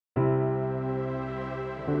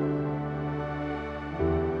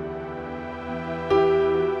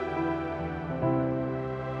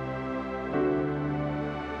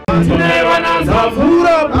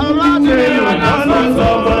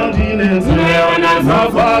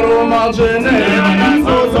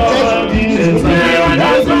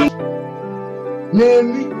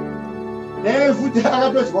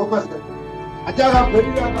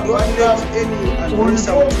Don't let any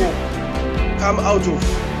unwholesome talk come out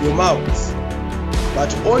of your mouth,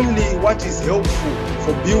 but only what is helpful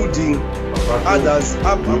for building others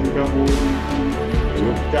up.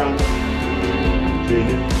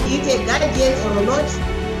 Give a guidance or not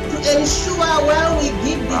to ensure while we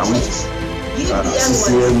give the church, give the young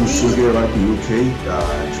ones.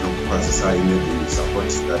 the support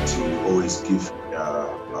that we always give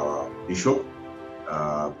our bishop,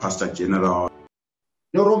 Pastor General.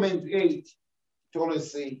 No, Romans 8, it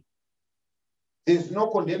always say, there's no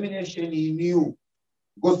condemnation in you,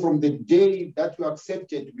 because from the day that you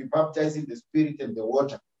accepted to be baptized in the Spirit and the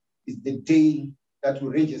water is the day that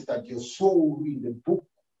you registered your soul in the book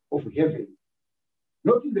of heaven.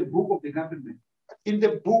 Not in the book of the government, but in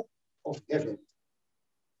the book of heaven.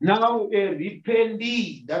 Now repent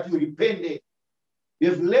ye that you repented. You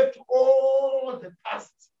have left all the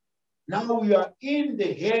past. Now we are in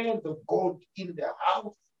the hands of God, in the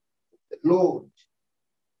house of the Lord,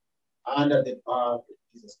 under the power of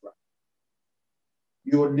Jesus Christ.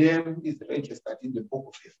 Your name is registered in the book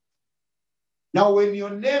of heaven. Now, when your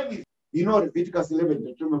name is, Leviticus 11,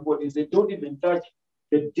 the 24, it says, don't even touch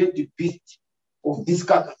the dead beast of this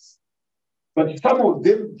carcass. But some of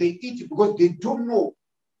them, they eat it because they don't know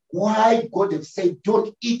why God has said,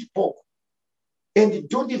 don't eat pork. And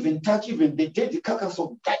don't even touch even the dead carcass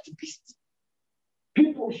of that beast.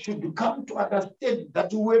 People should come to understand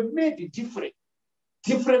that we were made different.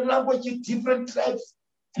 Different languages, different tribes,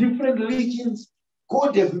 different religions.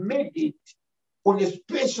 God has made it on a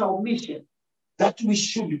special mission that we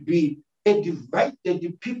should be a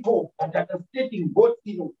divided people, but understanding God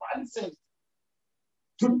in one sense.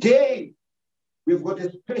 Today, we've got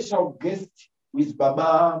a special guest with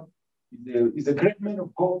Baba. He's a great man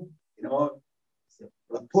of God, he's an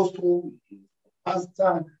apostle, he's a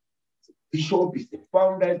pastor, he's a bishop, he's a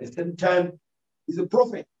founder at the same time. He's a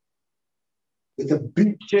prophet. It's a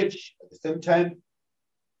big church at the same time.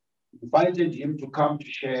 We invited him to come to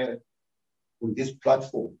share on this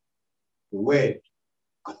platform the word.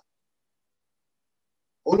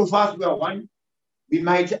 All of us, we are one. We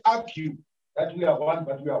might argue that we are one,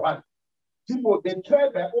 but we are one. People, they try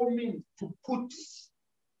by all means to put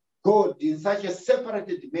God in such a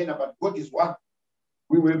separated manner, but God is one.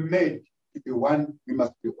 We were made to be one. We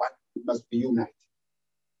must be one. We must be united.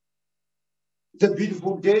 It's a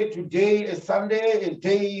beautiful day today, a Sunday, a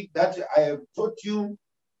day that I have taught you.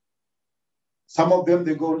 Some of them,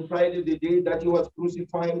 they go on Friday, the day that he was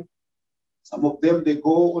crucified. Some of them, they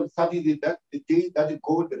go on Saturday, that the day that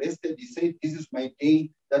God rested. He said, this is my day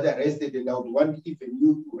that I rested, and I would want even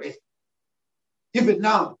you to rest. Even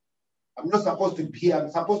now, I'm not supposed to be here. I'm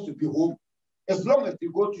supposed to be home. As long as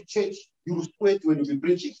you go to church, you sweat when you be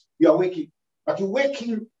preaching. You are working. But you're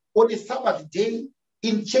working on a Sabbath day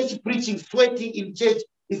in church preaching, sweating in church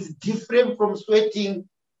is different from sweating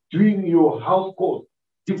doing your house calls.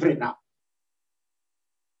 Different now.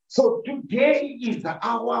 So today is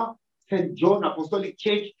our St. John Apostolic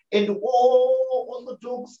Church, and all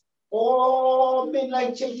Orthodox, all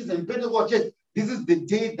mainline churches and Pentecostal churches. This is the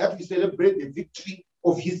day that we celebrate the victory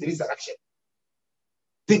of his resurrection.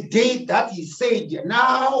 The day that he said,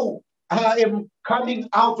 now I am coming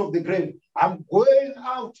out of the grave. I'm going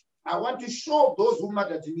out. I want to show those who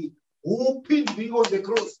murdered me, who pinned me on the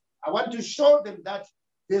cross. I want to show them that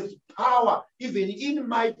there's power even in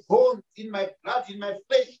my bones, in my blood, in my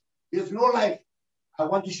flesh. There's no life. I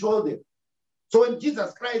want to show them. So when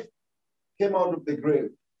Jesus Christ came out of the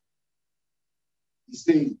grave, he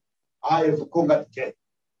said, I have conquered death.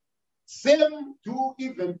 Same do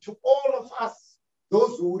even to all of us,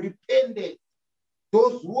 those who repented,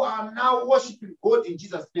 those who are now worshiping God in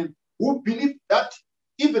Jesus' name, who believe that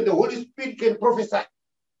even the Holy Spirit can prophesy,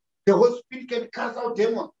 the Holy Spirit can cast out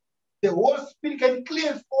demons, the Holy Spirit can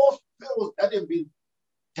cleanse all spells that have been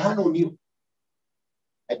done on you.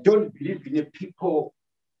 I don't believe in a people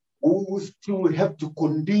who still have to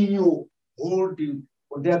continue holding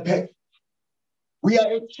on their back. We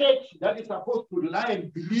are a church that is supposed to lie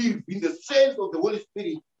and believe in the sense of the Holy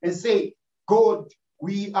Spirit and say, God,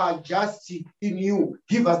 we are just in you.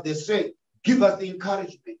 Give us the strength. Give us the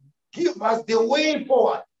encouragement. Give us the way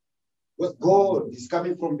forward. Because God is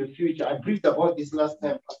coming from the future. I preached about this last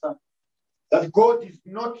time, Pastor, that God is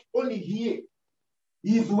not only here.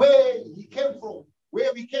 He is where he came from.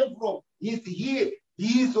 where we came from. He's here.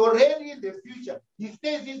 He is already in the future. He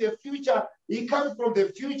stays in the future. He comes from the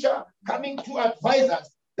future, coming to advise us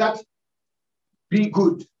that be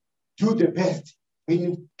good, do the best. When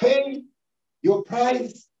you pay your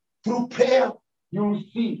price through prayer, you will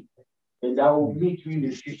see, and I will meet you in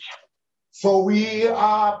the future. So we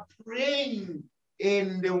are praying,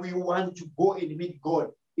 and we want to go and meet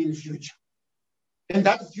God in the future. And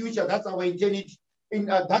that future, that's our eternity. In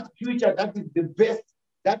that future, that is the best.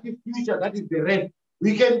 That is future, that is the rest.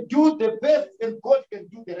 We can do the best, and God can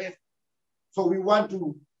do the rest. So we want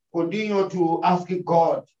to continue to ask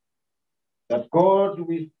God that God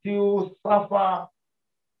will still suffer.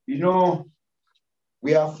 You know,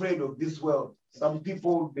 we are afraid of this world. Some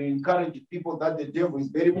people, they encourage people that the devil is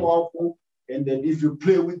very powerful, and that if you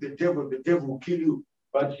play with the devil will kill you.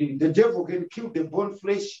 But the devil can kill the bone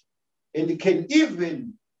flesh, and it can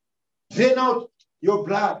even drain out your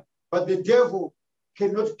blood, but the devil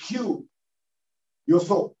cannot kill your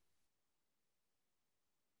soul.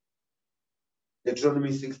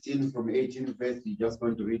 Deuteronomy 16 from 18 verse, you're just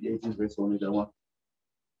going to read 18 verse only, that one.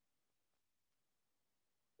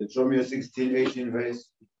 Deuteronomy 16, 18 verse.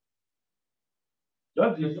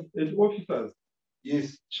 Judges and officers,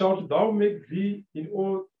 yes, shalt thou make thee in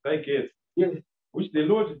all thy gates, yes, which the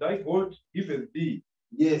Lord thy God giveth thee,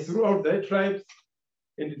 yes, throughout thy tribes,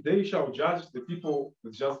 and they shall judge the people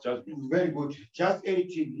with just judgment. Very good. Just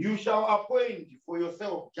 18. You shall appoint for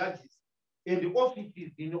yourself judges and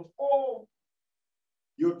offices in all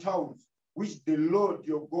your towns, which the Lord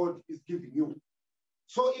your God is giving you.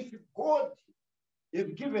 So if God has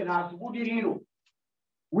given us Budirilo,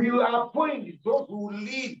 we will appoint those who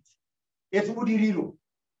lead at Budirilo.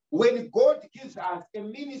 When God gives us a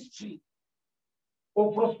ministry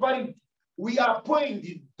of prosperity, we appoint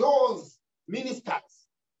those ministers.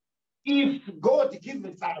 If God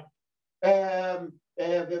gives us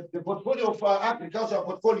the portfolio of agricultural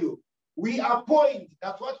portfolio, we appoint.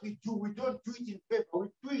 That's what we do. We don't do it in paper. We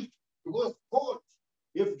do it because God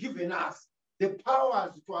has given us the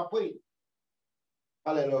powers to appoint.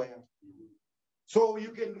 Hallelujah. So you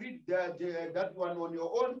can read that one on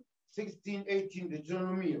your own, 16, 18,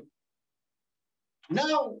 Deuteronomy.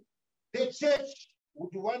 Now, the church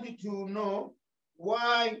would want you to know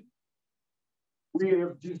why we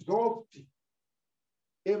have dissolved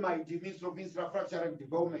MID, Ministry of Infrastructure and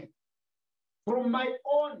Development. From my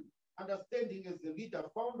own understanding as the leader,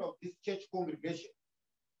 founder of this church congregation,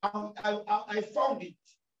 I found it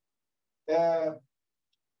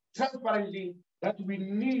transparently that we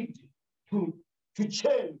need to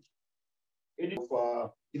change in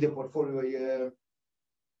the portfolio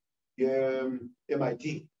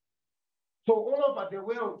MIT. So all over the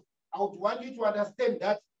world, I would want you to understand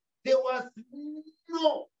that there was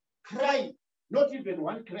no crime, not even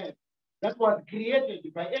one crime, that was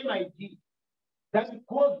created by MIT that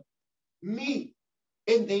caused me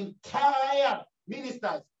and the entire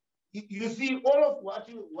ministers. You see, all of what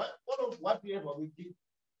we did,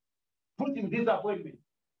 putting this appointment,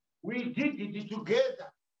 we did it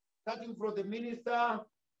together, starting from the minister,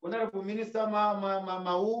 Honorable Minister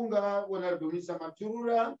Maunga, Honorable Minister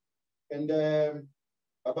Maturura, and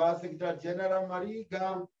Baba Secretary General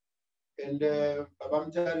Mariga, and Baba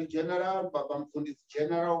Mtari General, Baba Mfundis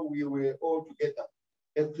General, we were all together,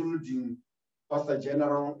 including Pastor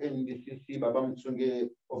General and the CC, Baba Mtsunge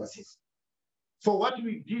overseas. So what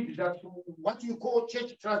we did is that what you call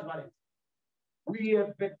church transparency. We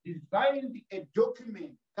have designed a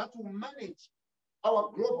document that will manage our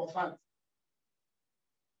global funds,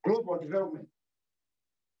 global development.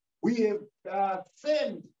 We have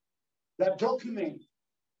sent the document,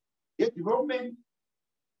 the development,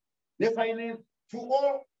 the finance to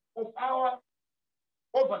all of our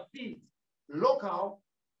overseas local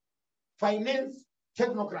finance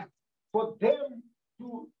technocrats for them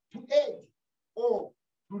to aid or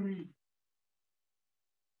to read.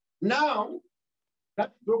 Now,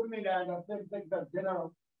 that document, I understand, Secretary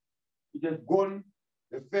General, it has gone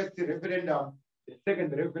the first referendum, the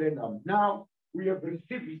second referendum. Now we have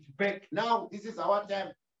received it back. Now this is our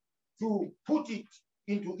time to put it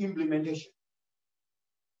into implementation.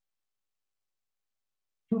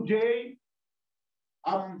 Today,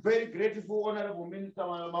 I'm very grateful, Honorable Minister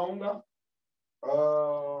Maunga.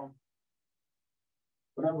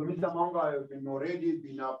 Honorable Minister Maunga has already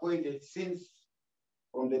been appointed since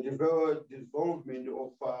from the development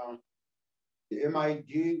of the MID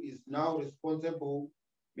is now responsible,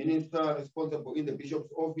 minister responsible in the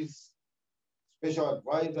bishop's office, special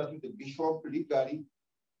advisor to the bishop legally,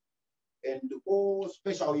 and all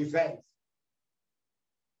special events.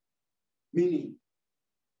 Meaning,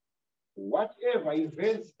 whatever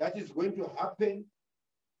events that is going to happen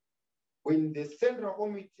when the central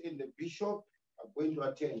committee and the bishop are going to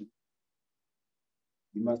attend,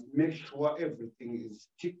 we must make sure everything is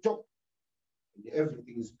tip-top and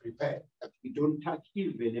everything is prepared, that we don't touch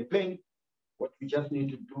even a pen. What we just need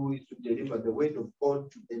to do is to deliver the word of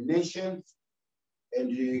God to the nations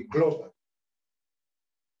and global.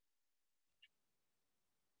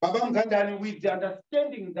 Baba Mkandani, with the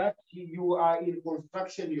understanding that you are in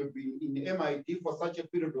construction, you've been in MIT for such a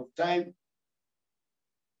period of time,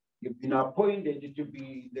 you've been appointed to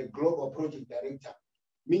be the global project director,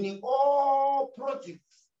 meaning all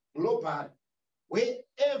projects global,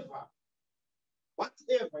 wherever,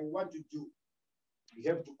 whatever you want to do, you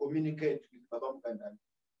have to communicate with Baba Mkandani.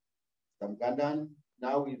 Mkandani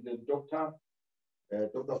now is a doctor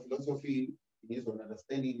of philosophy. In his own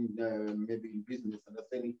understanding, maybe in business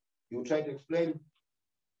understanding, he will try to explain.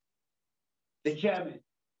 The chairman.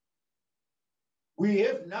 We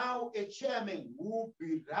have now a chairman who will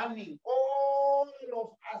be running all of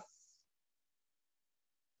us.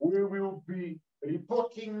 We will be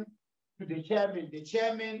reporting to the chairman. The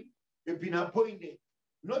chairman has been appointed,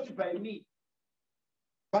 not by me,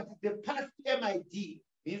 but the past MIT,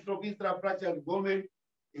 Minister of Infrastructure and Development,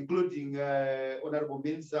 including Honorable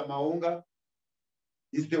Minister Maunga,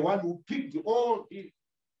 is the one who picked all this.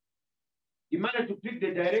 He managed to pick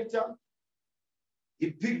the director.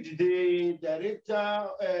 He picked the director,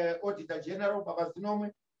 Auditor General,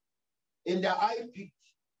 Babasinome, and I picked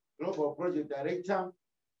Global Project Director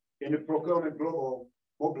and the Procurement Global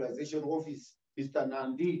Mobilization Office, Mr.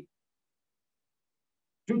 Nandi.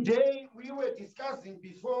 Today, we were discussing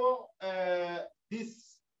before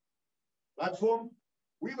this platform,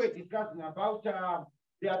 we were discussing about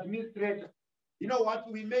the administrator. You know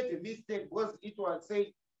what? We made a mistake because it was said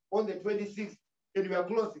on the 26th, and we are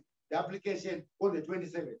closing the application on the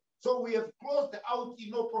 27th. So we have closed out,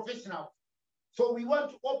 professionals. So we want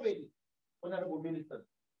to open, Honorable Minister.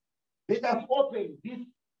 Let us open this.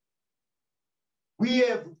 We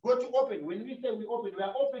have got to open. When we say we open, we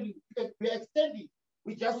are opening, we are extending.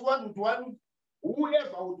 We just want whoever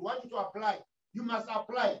would want to apply, you must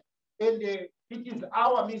apply. And it is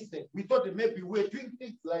our mistake. We thought that maybe we're doing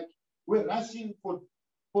things like we're rushing for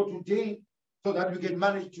today so that we can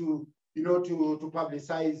manage to, to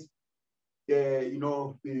publicize, the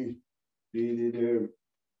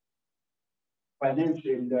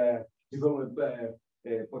financial and development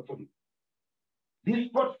portfolio. This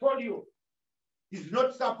portfolio is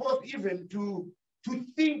not supposed even to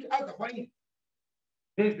think otherwise.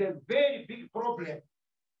 There's a very big problem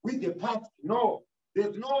with the past. No,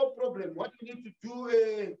 there's no problem. What you need to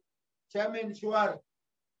do, Chairman Shuar,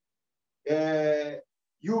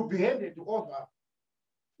 you'll be handed over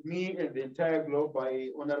me and the entire globe by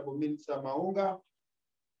Honorable Minister Maunga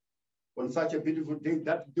on such a beautiful day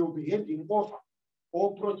that they'll be handing over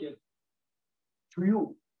all projects to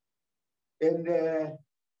you. And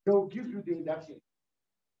they'll give you the induction.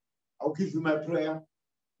 I'll give you my prayer.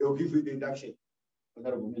 They'll give you the induction,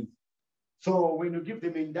 Honorable Minister. So when you give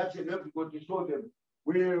them induction, you have to go to show them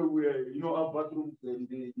where our bathrooms and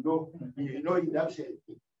induction.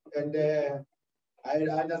 And I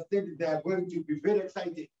understand they are going to be very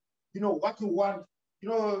excited. What you want.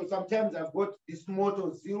 Sometimes I've got this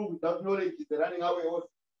motto, zero without knowledge is the running away horse.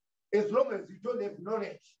 As long as you don't have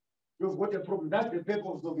knowledge, you've got a problem. That's the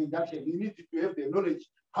purpose of induction. You need to have the knowledge.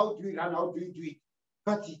 How do you run? How do you do it?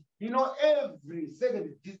 But, every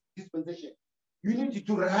second dispensation, you need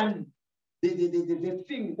to run the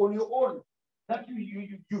thing on your own. That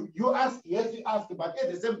you ask, yes, you ask, but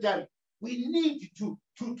at the same time, we need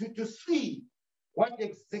to see what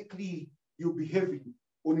exactly you're behaving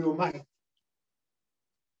on your mind.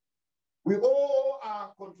 We all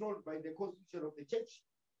are controlled by the constitution of the church.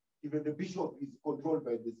 Even the bishop is controlled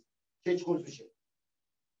by this church constitution.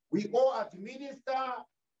 We all administer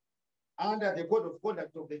under the code of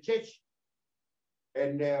conduct of the church,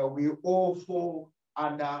 and we all fall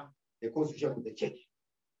under the constitution of the church.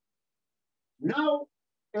 Now,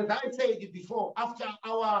 as I said before, after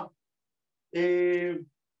our,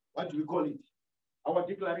 what do we call it? Our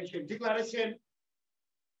declaration. Declaration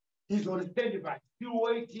is on standby, still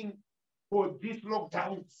waiting for these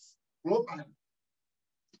lockdowns globally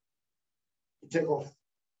to take off.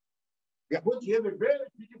 We are going to have a very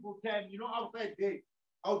beautiful time, outside there,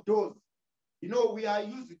 outdoors. We are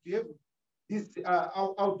used to have these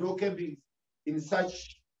outdoor campings in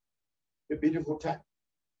such a beautiful time.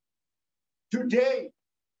 Today,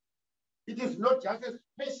 it is not just a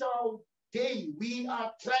special day. We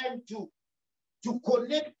are trying to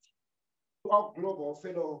connect to our global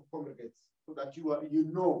fellow congregants so that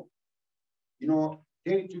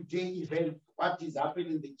day-to-day events, what is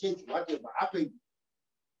happening in the church, whatever happened.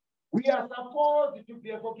 We are supposed to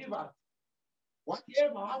be forgivers.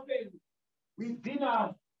 Whatever happens within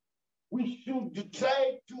us, we should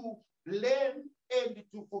try to learn and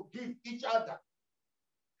to forgive each other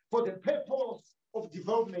for the purpose of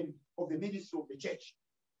development of the ministry of the church.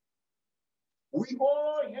 We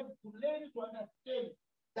all have to learn to understand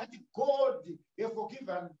that God has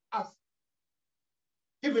forgiven us.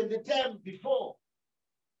 Even the time before,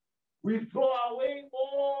 we throw away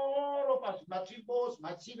all of us, machibos,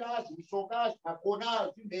 machinas, misogas,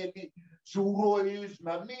 makonas, surois,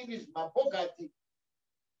 maminis, mapogati.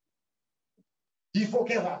 He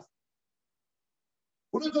forgave us.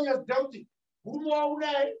 Who don't have doubting? Who know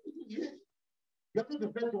that? You're not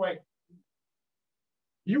the first way.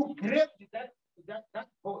 You grabbed that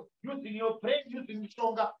using your brain, using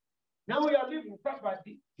stronger. Now we are living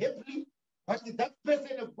somebody happily, but that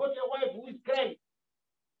person has got a wife who is crying.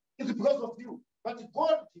 It's because of you. But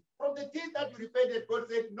God, from the day that you repented, God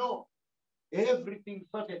said, no, everything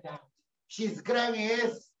sorted out. She's crying,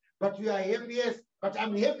 yes, but you are happy, yes, but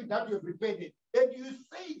I'm happy that you have repented. And you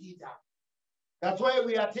said it out. That's why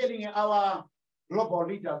we are telling our global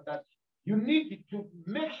leaders that you need to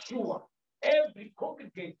make sure every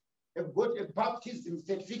congregation have got a baptism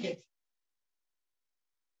certificate.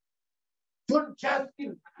 Don't just ask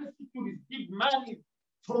to receive money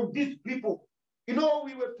from these people. You know,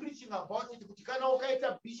 we were preaching about it.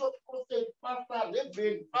 Bishop, prophet, pastor,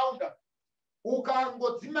 reverend, founder.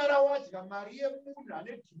 Ukangodzimara wadya mari yemunhu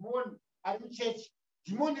ane dhimoni ari muchechi.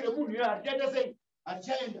 Dhimoni remunhu iye harichaenda sei?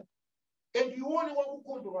 Harichaenda. And you only want to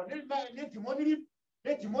control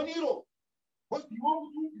nedhimoni iro. Because you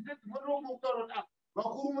want to do this dhimoni iro mukutaura kuti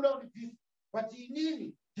vakuru muda kuti this. But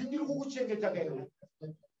inini ndiri kukuchengeta kairo.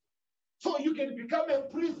 So you can become a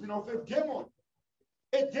prison of a demon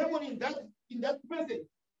in that person.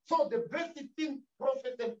 So the best thing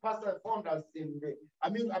prophets and pastors found us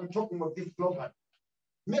I'm talking about this global.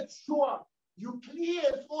 Make sure you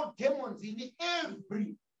clear all demons in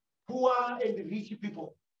every poor and rich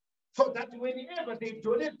people. So that whenever they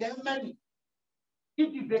donate their money,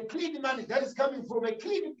 it is a clean money that is coming from a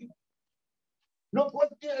clean people. Not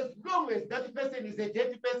as long as that person is a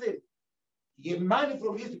dirty person, the money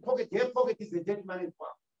from his pocket, their pocket is a dirty money.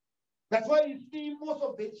 That's why you see most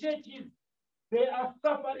of the churches, they are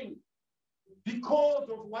suffering because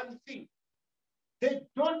of one thing. They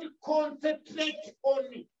don't concentrate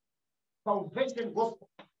on salvation gospel.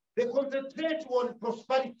 They concentrate on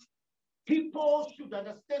prosperity. People should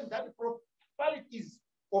understand that prosperity is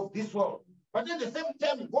of this world. But at the same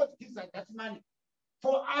time, God gives us that money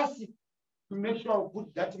for us to make sure we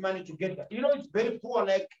put that money together. You know, it's very poor,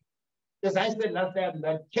 like, as I said last time,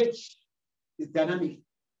 that church is dynamic.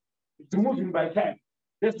 It's moving by time.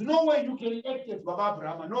 There's no way you can act as Baba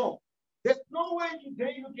Brahma. No. There's no way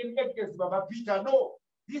today you can act as Baba Peter. No.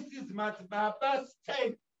 This is Baba's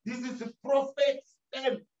time. This is the prophet's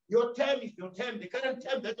time. Your time is your time. The current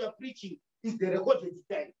time that you are preaching is the recorded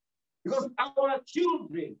time. Because our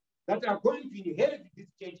children that are going to inherit this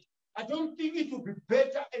church, I don't think it will be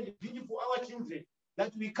better and beautiful for our children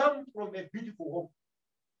that we come from a beautiful home.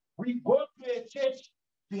 We go to a church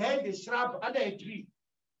behind a shrub under a tree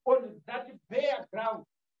on that bare ground,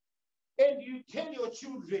 and you tell your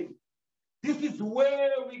children, this is where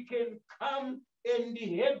we can come and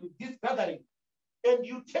have this gathering. And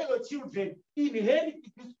you tell your children, inherit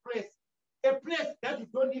this place, a place that you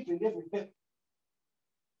don't even live in.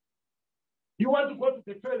 You want to go to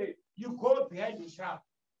the toilet, you go behind the shrub.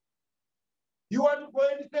 You want to go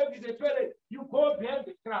and serve in the toilet, you go behind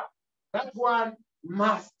the shrub. That one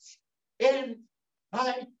must end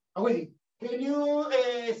right away. Can you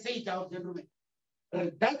say it out, gentlemen?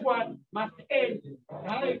 That one must end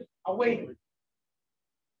right away.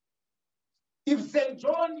 If St.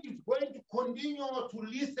 John is going to continue to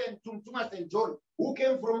listen to Thomas St. John, who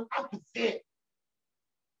came from up to there,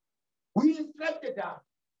 we instructed us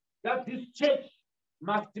that this church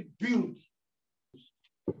must build.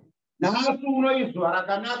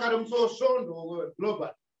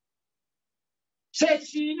 Global.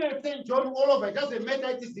 Church in St. John all over, it doesn't matter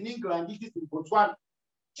if it's in England, it is in Botswana.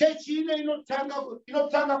 Church in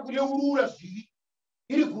inotanga kuleurura zviri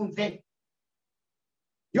iri kunze.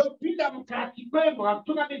 Yopinda mukati kwembo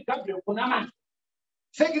akutunga neGabriel kuna manje.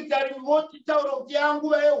 Secretary voti tauro kuti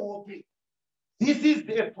yangu yehope. This is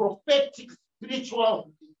a prophetic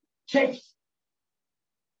spiritual church.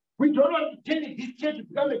 We don't want to change this church to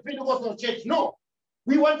become a Pentecostal church. No.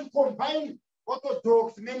 We want to combine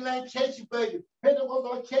Orthodox, mainline church,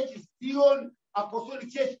 Pentecostal church, Zion, Apostolic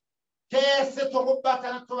church.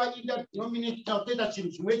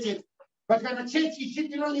 But when a church is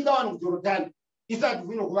sitting on the down of Jordan, it's like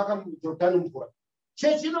we know Jordan.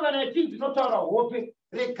 chechi no kana chinzi notaura hope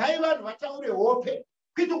regai vanhu vataure hope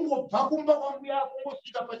kwete kungobva kumba kwangu yako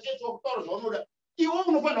ngosvika pachechi wakutaura zvaunoda iwe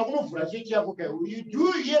unofanira kunovhura chechi yako kai you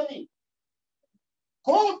do hear me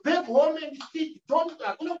go back home and sit don't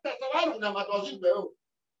hakuna kutasa vanhu kunamata wazvinzwewo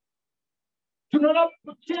tinoda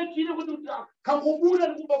chechi ine kuti kangobuda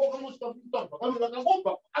nekumba kwakamosvika kutaura zvakanona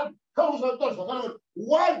kangobva kamusvika kutaura zvakanona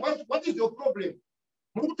what is your problem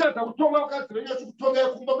muri kutadza kutonga vakadzi venyu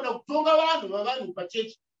vachikutongai kumba kuna kutonga vanhu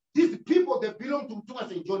pachechi. These people, they belong to Mtunga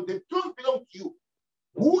St. John. They don't belong to you.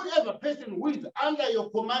 Whoever person who is under your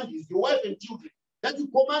command is your wife and children. That you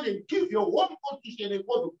command and give your home constitution and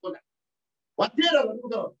code of conduct. Whatever you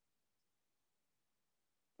do.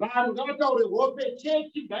 Vanhu ngavataure hope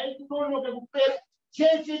chechi ngaitinonoke kupera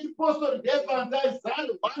chechi yechipostori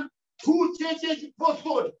ndevanzaizano 1 2 chechi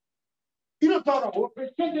yechipostori inotaura hope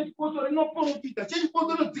chechi yechipostori inoprofita chechi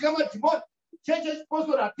yechipostori inodzika madhimoni chechi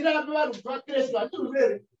yechipostori hatirambe vanhu kuti vakristwa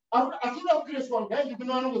hatiruvere asina kukristwa ngaende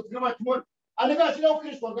kune vanongodzika madhimoni anenge achida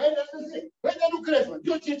kukristwa ngaende kukristwa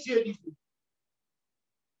ndiyo chechi yedu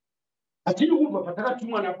hatidi kubva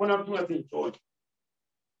patakatumwa napona Mtunga St. John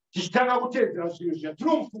tichitanga kutedzera zvinhu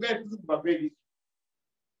zvatinomufunga isusu kubva pedu.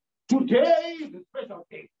 Today is a special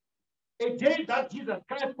day, a day that Jesus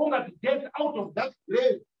Christ conquered death out of that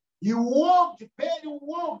grave. He walked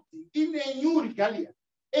in a new regalia,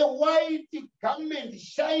 a white garment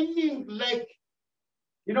shining like,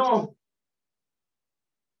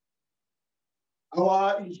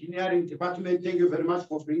 our engineering department. Thank you very much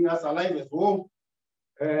for bringing us alive as home.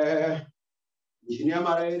 Engineer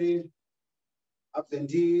Marairi,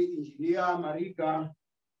 absentee engineer Marika,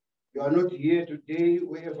 you are not here today.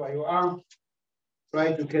 Wherever you are,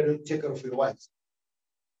 try to take care of your wives.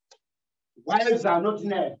 Wives are not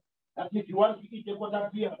nice. That if you want to eat a quarter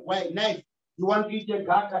beer, why nice? You want to eat a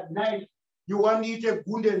gaka, nice. You want to eat a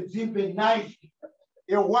gunden zimpe, nice.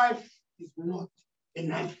 A wife is not a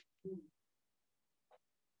knife.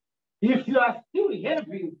 If you are still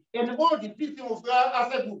having an old system of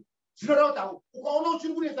asegu, you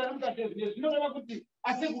know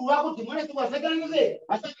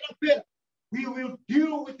we will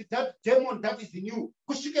deal with that demon that is in you.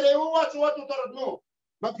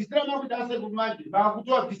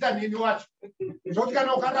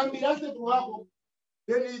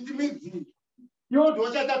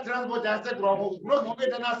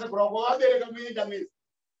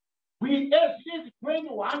 We have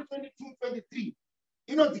 21, 22, 23.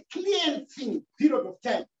 You know, the cleansing period of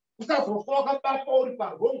time. We start from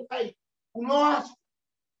wrong side.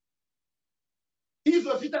 This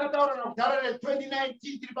was it in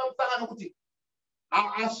 2019.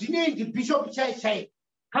 As the Bishop Chai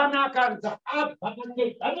Kanaka,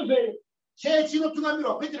 Church, you know,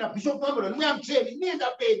 to Bishop Number, and we am training, need a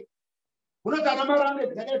pay. We're not a matter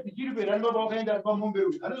of the Gilbert and November from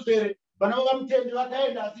Mumbai. I don't say, but now I'm telling you what I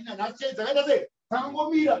have and I said, I say, Tango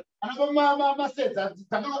Mira, and Mama says that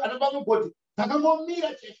Tango body, Tango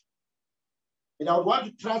Mira. And I want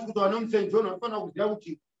to transfer to an St. John of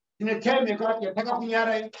Yauchi in a time they got your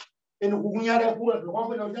Takapunyara and Hunyara who was the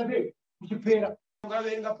woman of the day, which you pay up.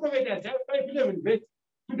 The prophet has 5 11 beds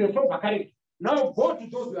to the sofa. Now go to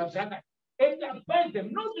those who have done that and advise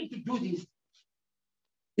them not to do this.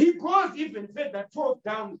 He goes even said that 12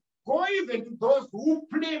 down, go even to those who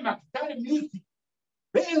play Makitari music.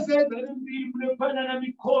 They say that we Panama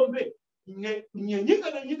Combe,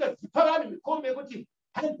 Nika, Combe,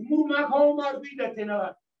 and Muma Homa Vida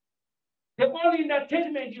Tenava. The only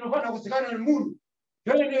entertainment in Hona was Ghana and Moon.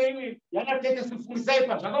 Yana take us to full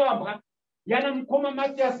cyphers, Yana Mkoma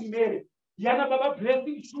Matias Mary, Yana Baba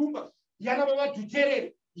Blessing Shumba, Yana Baba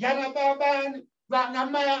Tutere, Yana Baba,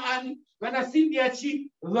 Vanamaya and Vanasindia Chi,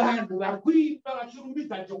 Van, Vakui,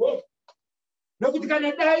 Pagachurumi, and Joe. No good can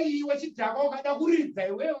die, was it Jago, and a Guri,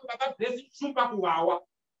 they were Baba Blessing Shumba Kuawa.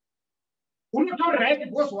 Who not right,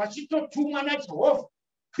 it was what she took 2 minutes off.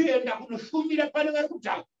 And I'm going to show me the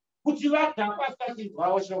Panaguta. Put you out there, passing for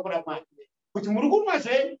our show for a man. But Muruguma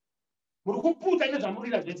said, Murugu put and some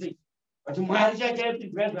real thing. But Marja gave the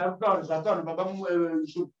best of dollars. I thought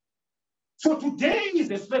so today is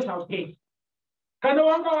a special day.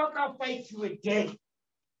 Kanawanga fight you again.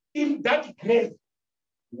 In that grave,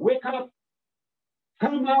 wake up,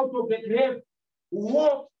 come out of the grave,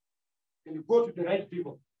 walk, and go to the right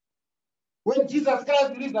people. When Jesus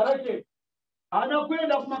Christ resurrected,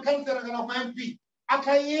 anakwenda kumakansera kana kuma MP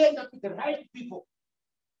akaenda to the right people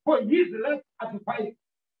for his last advice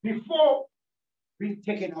before being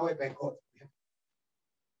taken away by God.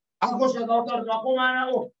 Angosha daughter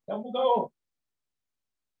nakomana o tamuga o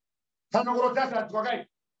sanogorotasa twakai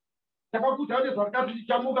takakuta ile sorka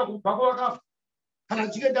tuchamuka kubako kana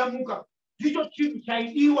chike damuka ndicho chinhu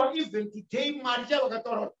chaidiwa even today. Mwari chaivo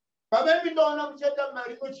vakataura kuti pavemi ndaona muchaita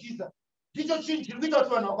mari inotyisa. Ndicho chinhu chiri kuita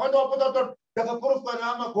kuti vanhu vakawanda vapota kuti ndakakorofwa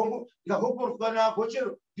naamagombo, ndakakorofwa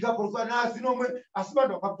naagochero, ndikakorofwa naazinomwe, asi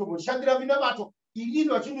vanhu vakakutomboshandira minamato ini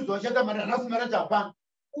vachindudza vachaita mari hanasi mari acho hapana.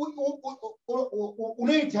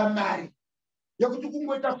 Unoita mari yekuti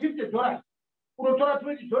kungoita $50 unotora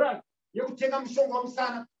 $20 yekutenga mushonga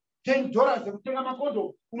wamusana, $10 yekutenga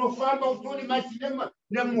makondo, unofamba utoni machi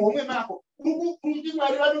nemuhomwe mako. Kuti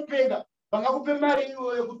Mwari vanopenga vangakupe mari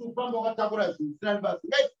iyoyo yekuti ufamba wakatakura zvinhu zvisina basa.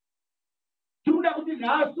 Tinoda kuti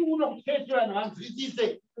nhasi uno kuchechi vanhu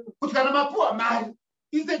vanzwisise kuti kana mapuwa mari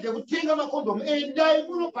instead yekutenga makondomu endai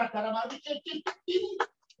munobhadhara mari chechi.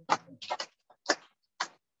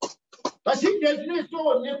 Vazhinji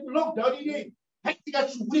zvinoisowo nelockdown ineyi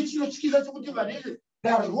tikachiguri chinotyisa chokuti vanhu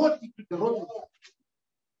daroti to the road.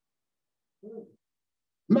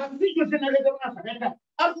 Masijo senakaita vana zvakaita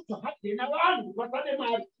ari kutohadhena vanhu vasane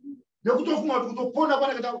mari nekutofunga kuti kutopona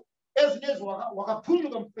kwanakaita ezvinezvo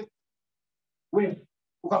wakapunyuka mufirst wave,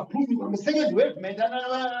 ukapunyuka musecond wave maita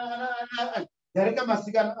director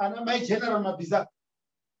Masika ana mai general Mabhiza.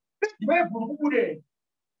 Third wave uri kubude,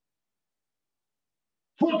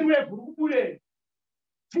 fourth wave uri kubude,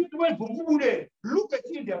 fifth wave uri kubude. Look at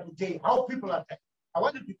India today, how people are. I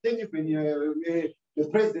wanted to thank even the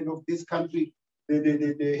president of this country,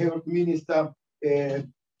 the health minister,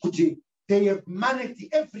 Kuti. They have managed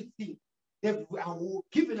everything. They've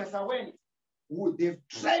given us awareness. They've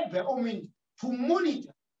tried by all means to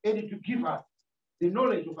monitor and to give us the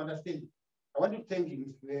knowledge of understanding. I want to thank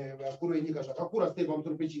him.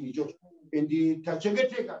 And the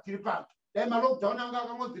Tachengeteka, Tiripan, then my lockdown,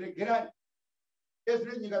 I'm going to get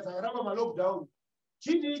every lockdown.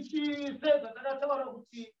 Chinichi says that I want to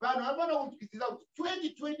see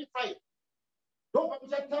 2025. Don't want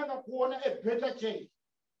a better change.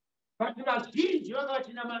 But you are seeing you are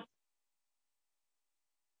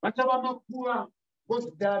because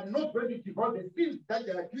they are not ready to for the things that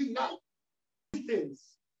they are doing now. And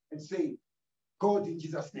say, God in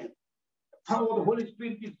Jesus' name. The power of the Holy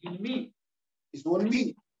Spirit is in me. It's on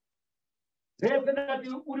me. There's another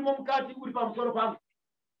Urimomkati Uripam.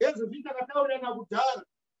 There's a bit of a town and a good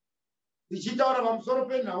the Chitaura of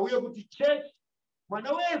Soropena, we are going to church. When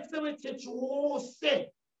I went to church, was said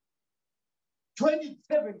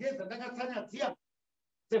 27 days, and Nagasana here.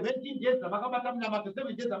 17 days, the Makabatam Namaka,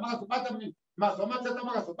 7 days, the Makabatam, Masomata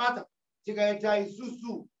Makasopata, Chigaita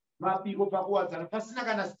Susu, Mapigo Papuas, and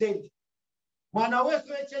Pasanagana State. When I went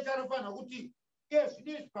to a church, Uti, yes,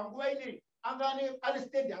 this Panguini, Angani,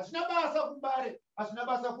 Alistedi, Asnabasa Kumbare,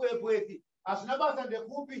 Asnabasa Puepueti, Asnabasa de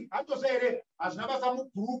Kupi, Atosere, Asnabasa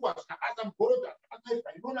Mukupa, Asam Poroda,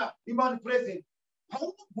 Asnabasa, Iman President. How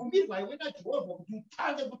to Bumbi, my winner to work to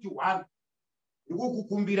target what you want. You go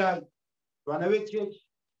Kumbira, run away church,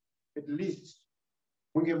 at least.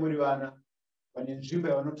 Munge Murivana, when in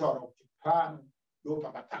Jimba or not Japan, no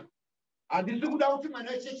Papa. And this look out to my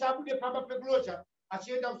church, Papa Peglocha, a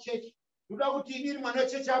shade of church. Without eating my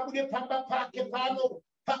church, Papa Pano,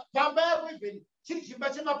 Papa Ribbon,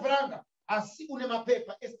 Chichimachima Pranga, a Sigunema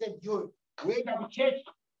paper, Estate Joy, wait up church,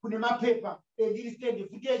 Punema paper, and this day the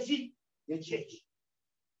Fugachi, the church.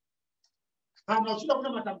 I'm not sure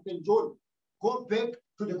about that, John. Go back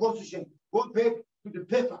to the constitution, go back to the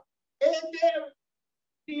paper. And then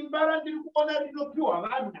the embarrassing honor is not pure.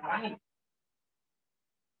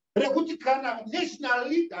 Rekutikana national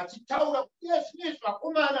leader, Chitaura, yes, national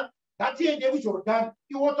commander, that's the individual done.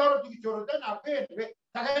 You want to Jordan, I pay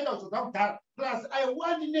plus I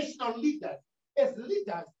want the national leaders as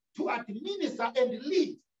leaders to administer and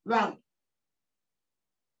lead land.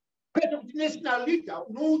 But the national leader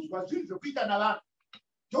knows what's in the Peter Nalan.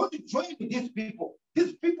 Don't join these people.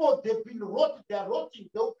 These people, they've been rotting, they're rotting,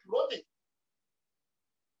 they'll be rotting.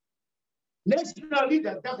 National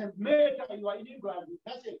leader doesn't matter you are in England, it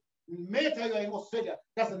doesn't matter you are in Australia,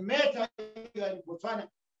 doesn't matter you are in Botswana.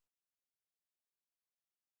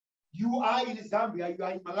 You are in Zambia, you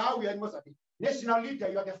are in Malawi, you are in Mozambique. National leader,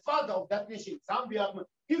 you are the father of that nation, Zambia,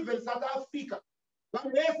 even South Africa. But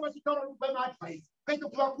my advice,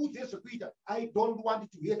 I don't want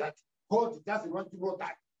to hear that. God doesn't want to know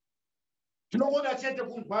that. You know what I said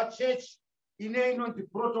about church in the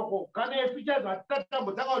protocol? Can I feature that?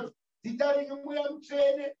 The telling you we are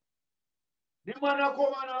training. The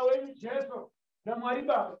Manacomana when Cheso, the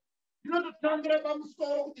Mariba. You know the Tangra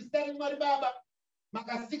Bamsco is telling Maribaba.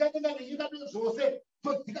 Macastica, you got so say,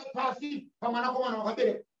 so take a passing from Manacomana.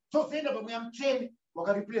 So say that we am training, we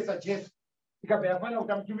can replace a chess. Because I find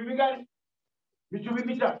out I'm to be begun. Which will be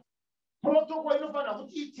Mr. Protocol, you find out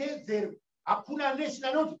what he tells them. Akuna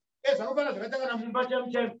national note. Yes, I'm going to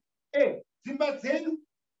Mumbacham. dzimba dzedu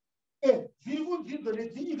dziri kunzidzo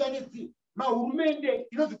nedzinyika nedzi mahurumende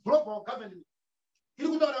inonzi global government iri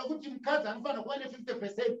kutaura kuti mukadzi anofanira kuva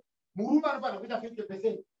ne50%, murume anofanira kuita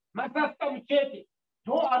 50%. Masasta muchete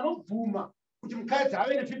ndo anobvuma kuti mukadzi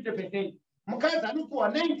ave ne50%, mukadzi anopiwa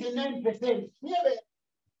 99%. Nyeve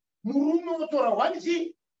murume otora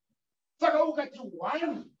 1 saka ukati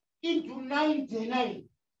 1 into 99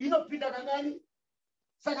 inopinda kangani?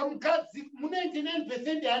 Saka mukadzi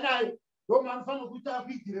mu99% yanayo ndo maanofanira kuita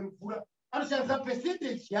apigire mvura, anoshandisa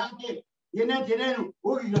percentage yake ye99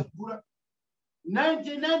 oira mvura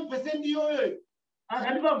 99% iyoyo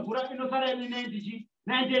akanipa mvura inosara ine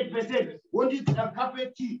 98%. Wondidzira kape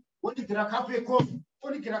tea, wondidzira kape coffee,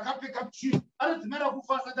 wondidzira kape cappuccino, anodzimara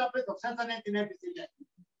kufa asati apedza kushandisa 99% yake.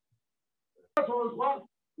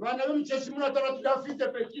 Vana vemuchechi munotaura kuti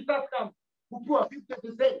 50% kupiwa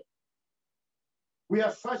 50%. We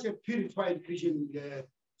are such a purified Christian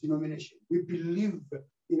denomination. We believe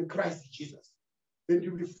in Christ Jesus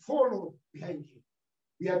and we follow behind him.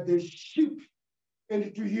 We are the sheep,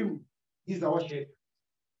 and to him is our shepherd.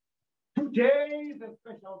 Today is a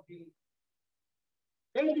special day.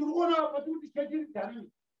 And you want to opportunity to change it.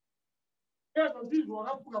 Yes, this will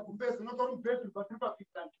have to compare, not only better, but never fix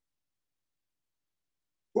that.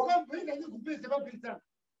 What I'm saying is, compare never fix that.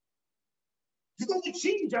 You don't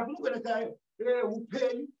change. I'm not going to die. Who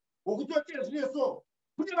pay? Who do it? So,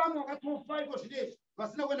 put it on a 5 or 6 days.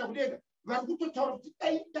 But now when I'm there, we're going to talk to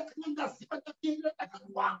that.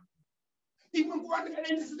 Even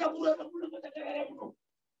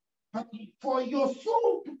but for your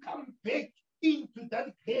soul to come back into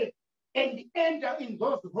that cave and enter in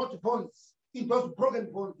those rot bones, in those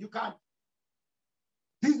broken bones, you can't.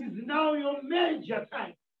 This is now your major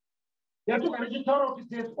time. You have to register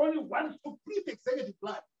there's only one supreme executive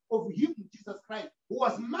plan of him, Jesus Christ, who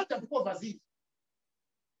was murdered over this.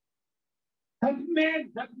 That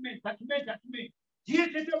man.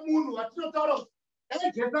 Jesus Munu, at no thought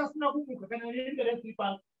and Jesus Nabuka can the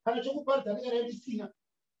pan, and Chokupa and Sina.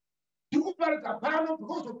 Chokupa Apano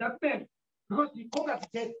because of that man, because he conquered the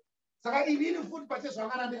death. So I need food purchase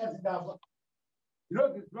on another Dava. You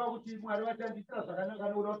know, this property, my right and the trust, and I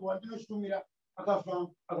wrote 1 to me,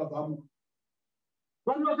 Akafa, Agabamu.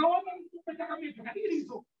 When was the woman to take a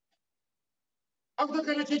after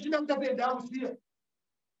can I change them to the down here?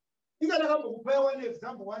 You got to have one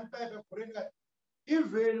example, one type of bring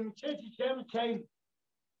even change time.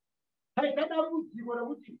 I can't have you what I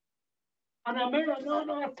would do. And I may not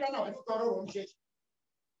know I cannot go on church.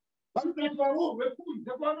 But that's why we're putting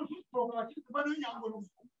the one who's from our young.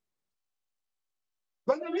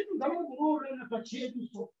 But I mean, I'm in the church.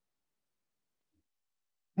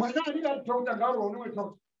 My dad got told the girl,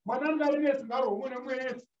 my dad got Garo when I'm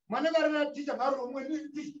with Managara teacher Garo when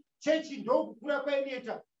this church in dog,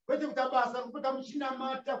 Purapainator. Whether the Tabasa, put a machine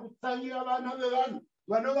matter with Sayala,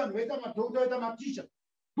 one over, wait a told them teacher.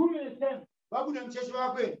 2 minutes then, Babu and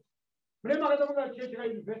Cheshire. Remember, Cheshire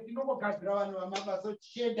investing over Castra, Mama, so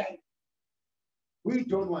she died. We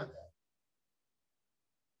don't want that.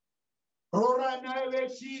 Rora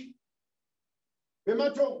Naveshi,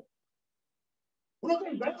 Bemato. Look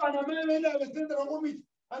at that, and a man in the center of women,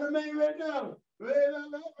 and a man right now. We're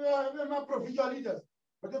my professional leaders.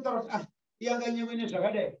 But the thought, young and you in a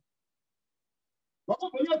Sagade. What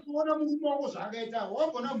when you want to move more Sagata,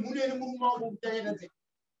 what when I'm moving and move more anything?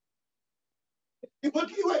 If what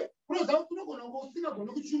you wait, cross out to go see up on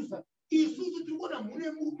the shoes. He's suited to what I'm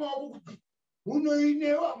moving more. Who know you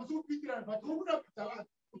never, I'm so big, but who up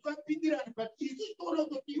but he's all of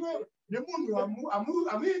the moon,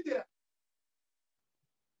 I'm in there.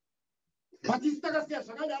 But he's not a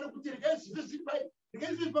Sagada, I put it against this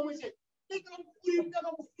by myself. They come free,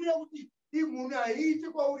 Imuna, he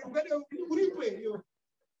took over you.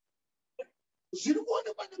 She won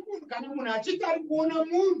about the moon, Kanamuna, she got one a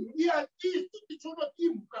moon. We are east to the shoulder of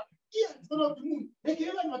him. He had followed the moon. They gave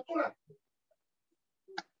him a Torah.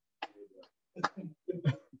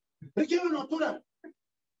 They gave him a Torah.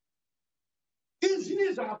 This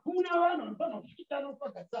a Puna on Chitano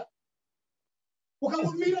Pagasa.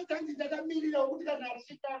 Ukamira kandi ndakamira kuti kana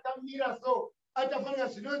arishika akamira so atafanira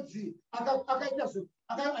zvinonzi akaita so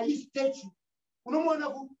akaistage unomona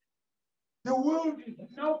ku the world is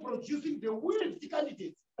now producing the worst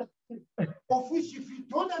candidates of which if you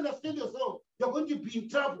don't understand yourself you're going to be in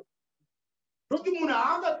trouble. Kuti munhu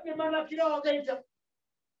angatemanakira wakaita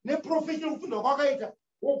neprofessional kufundo kwakaita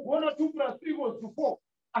wogona 2 + 3 was to 4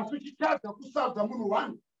 asi uchitadza kusadza munhu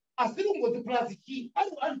 1 asi ungoti plus key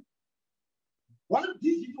ari 1 1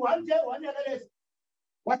 digit 1 day 1 yakalesa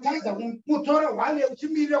watadza kumutora 1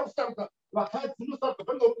 uchimirira kusadza vakadzi unosadza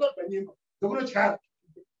pange unosadza nyemba dzokunotyara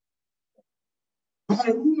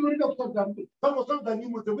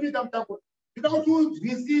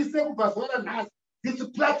This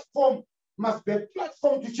platform must be a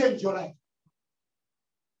platform to change your life.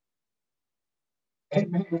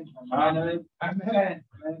 Amen. Amen. Amen.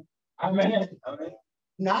 Amen. Amen.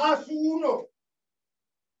 Nasuno.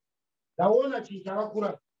 Daona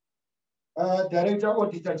chitakakura. Director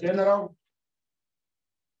Auditor General.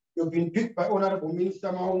 You've been picked by Honorable Minister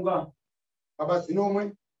Maunga. Baba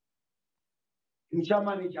Sinome.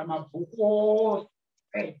 Mchamani chama buko.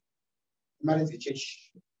 Hey. Marriage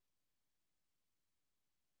church.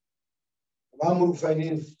 Vamuru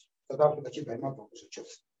finance South Africa chief by my church.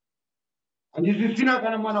 And this is not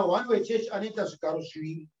going to man one way church Anita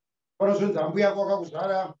Scaroshi. For Zambia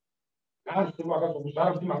Kuzara. Last to Waka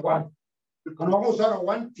to Magwan. You can almost have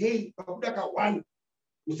 1 day, one.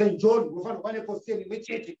 You say, John, we found one for selling with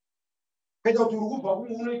church. Pedro to Rupa, who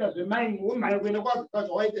knows the mind woman when I was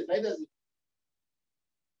white as I does.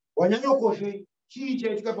 When I know coffee, she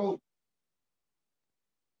changed about.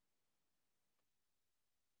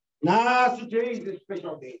 Now today is a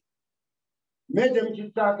special day. Madam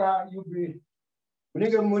Chitaka, you be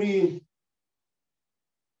Muri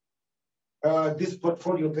this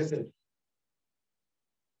portfolio person.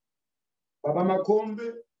 Baba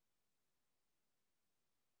Makombe,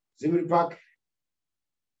 Zimri Park,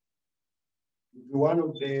 one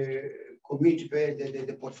of the committee,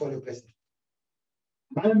 the portfolio person.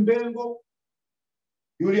 Mambengo,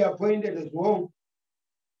 you appointed as well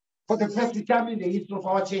for the first time in the history of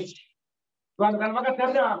our church. Benjamin,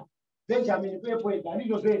 I need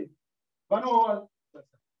to say, one of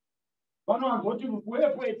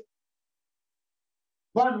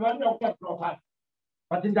that profile.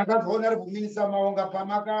 But in the Honorable Minister Maunga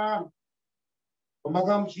Pamaka,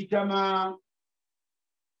 Pamagam Chitama,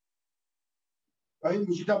 I'm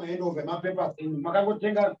Chitama end over my papers in Magago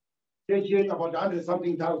Tenga, they about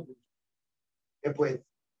 100-something thousand. A poet.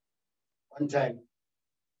 One time.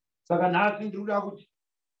 So I nothing to do out.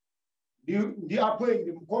 The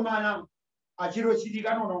appointment, Comana, Achiro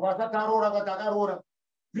Chidigano, Wasatarora, Batagarora,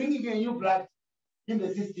 bringing a new blood in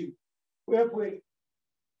the system. Where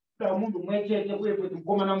the Mundu Machete, away with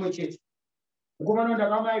Comana Machete. Comana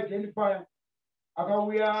Dagama identifier,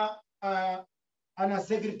 Agawia, and a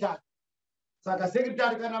secretary. Saka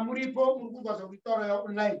secretary Kanamuripo, Mugas of Victoria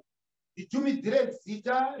online. The 2 minutes,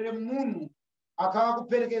 Sita, Remunu, Akaku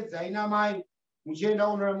Perkins, Zainamai, Mujenda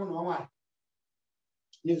on Ramun.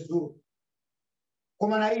 Yes, do.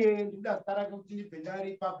 Comana Duda Tarakuti,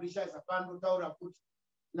 Pendari, publisher, Sapando Taura, put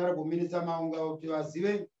Honorable Minister Maunga to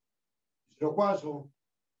Azive, Roquaso,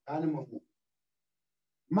 Animal.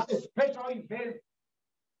 My special event,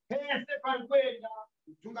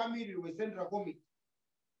 Tungamiri with Central Comic,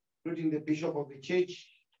 including the Bishop of the Church,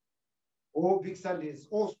 all big Sundays,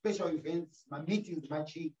 all special events, my meetings, my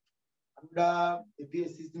chief, under the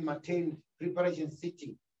PS system, my 10 preparation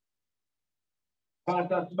sitting.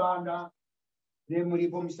 Pastor Banda, the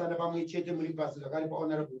Muribo Misanda Bamichete Muripas, the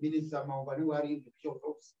Honorable Minister Maubanuari, the Bishop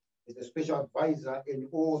Office, is a special advisor in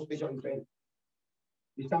all special events.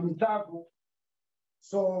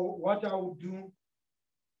 So, what I would do,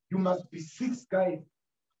 you must be 6 guys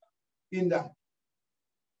in that.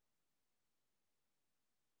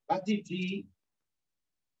 Atiti,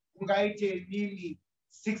 Ungaite, nearly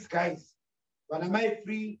 6 guys. When am I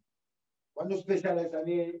free? One no specialize and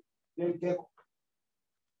they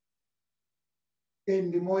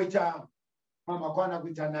in the Moita, Mama Kwana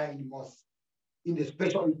Vitana in Mos, in the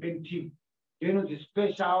special event team. You know, the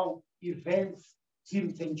special events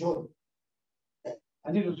team St. John.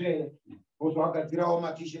 I need to say, also I got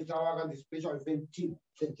Grau t-shirts, I got the special event team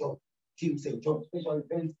St. John, team St. John, special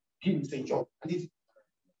event team St. John. And it's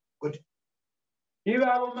good. If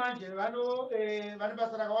I will mention, I know,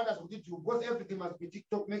 because everything must be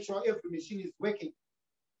TikTok, make sure every machine is working.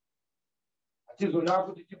 I think so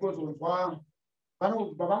now, it goes on far.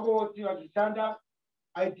 Babango, Tanda,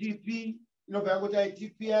 ITP, you know,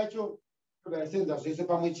 ITP, actually,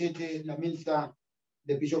 the minister,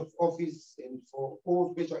 the bishop's office, and for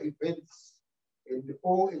all special events, and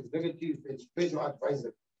all executive and special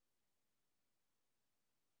advisor.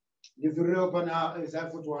 If you reopen Isaiah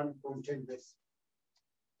 41 from 10 verse.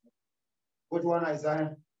 41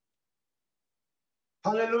 Isaiah.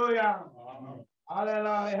 Hallelujah. Amen.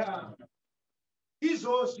 Hallelujah.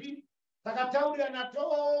 Izosi, takatauri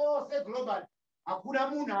anatose global. Hakuna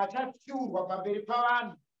muna achatsiurwa pamberi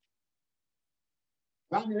pavanhu.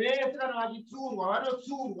 Vanhu vese kana vachitsurwa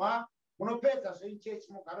vanotsurwa munopedza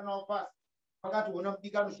zveichechi mugara nawo pasi pakati ona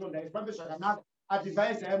mudika anoshonda ifambe zvakanaka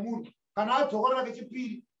adhivhaisa yemunhu kana adzokorera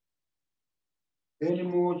kechipiri then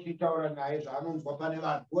muchitaura naye zvaanonzwa pane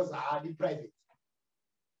vanhu because haadi private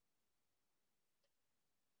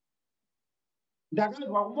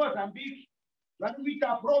ndakanzwa kuMozambique vari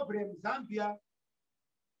kuita problem Zambia,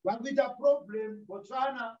 vari kuita problem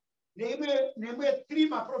Botswana nemwe 3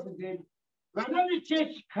 maprovince edu. Vana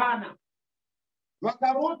vechechi kana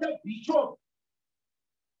vakarota bishop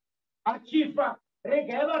achifa,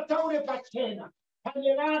 regai vataure pachena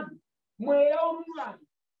pane vanhu, mweya womuvanhu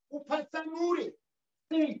upatsanure.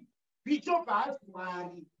 Sei bishop haasi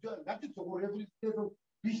Mwari? Ngatidzokorere kuti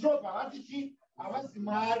bishop havasi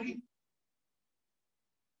Mwari.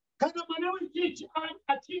 Kana mwana wechechi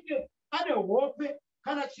achinge ane hope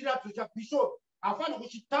kana chirato chabishop, hafana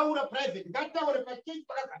kuchitaura private, ngataure pachechi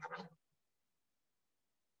pakagara vanhu.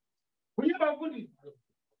 Kuye vafundisi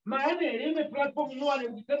maane here imwe platform inowane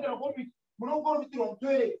kuchitendera komiti munokurudzirwa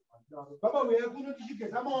kutoere baba weya kuno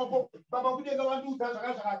tichigeza maoko baba kudenga vandiudza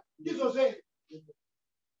zvakazvakati ndizvozve.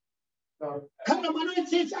 Kana mwana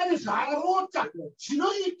wechechi ane zvaarota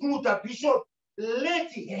zvinoincluda bishop,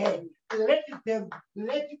 let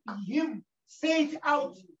him say it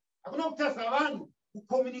out. Hakuna kutasa vanhu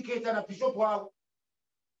kucommunicate na bishop wavo.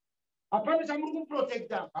 Hapana chamuri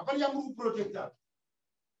kuprotecta, hapana chamuri kuprotecta.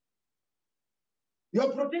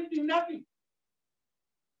 You're protecting nothing.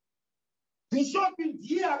 Bishop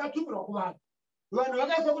ndiye akatumirwa kuvanhu. Vanhu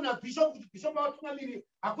vakaisa kuna bishop kuti bishop avatungamiri.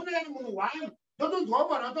 Hakuna yani munhu wani. Ndotonzwa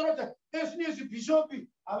vanhu vataura kuti zvinezvi bishop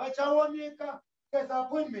havachaoneka as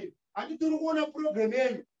appointment. Handitiri kuona program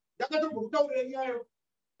yenyu. Ndakatombokutaurira iyayo.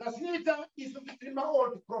 Zvazvinoita isu tiri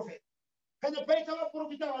maold prophet. Kana paita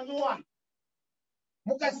vaprofita vanyowani,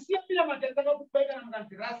 mukasiya mina matendaka kupaita na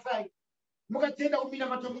mukanzirasai, mukatenda kumina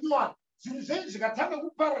matomunyowani, zvinhu zvenyu zvikatanga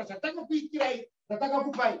kuparara, zvatanga kuitirai, zvatanga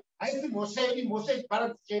kupai, haisi mhosva yedu, mhosva ichibhara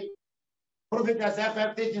dzicheni. Prophet Isaiah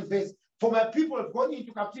 5:13 says, for my people have gone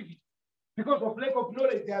into captivity because of lack of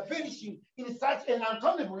knowledge, they are perishing in such an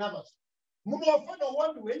uncountable numbers. Munofana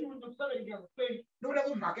wandu wenyu munokusaverenga kupenyu nokuda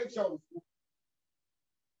kwemhaka yekushaurufu.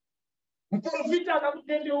 Muprofita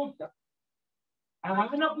akakutendeudza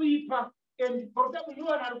haana kuipa, and profita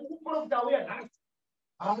munyowani ari kukuprofita uya nhasi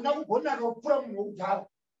haana kugonaka kupfuura munhu wokudhara.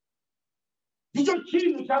 Ndicho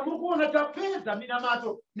chinhu chamuri kuona chapedza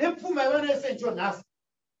minamato nepfuma yevana veSt John nhasi.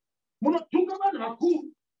 Munotuka vanhu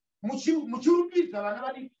vakuru muchirumbidza vana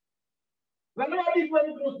vadiki. Vana vadiki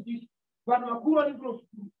vane grosdiki, vanhu vakuru vane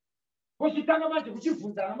grosdiki. Kochitanga manje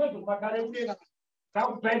kuchibvunzana manje kumakare ekudenga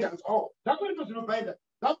zvakubhainda, zvakuito zvinobhainda,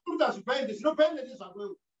 zvakuruta zvibhainde, zvinobhainda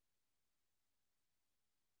ndezvakweo.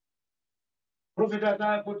 Prophet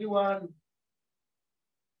Isaiah 41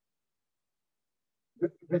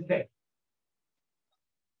 verse 10.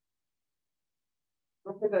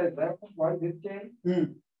 Prophet Isaiah 41 verse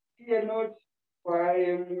 10. Fear not, for I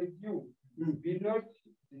am with you. Be not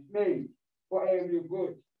dismayed, for I am your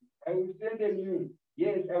God. I will strengthen you.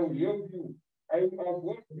 Yes, I will help you. I will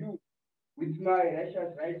uphold you with my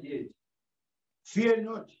righteous right hand. Fear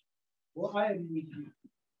not, for I am with you.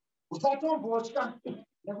 Usatomboshka,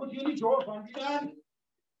 nekuti ini Jehovha ndinani.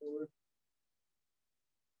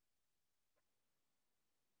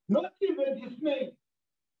 Not even dismayed,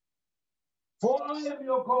 for I am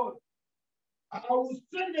your God. I will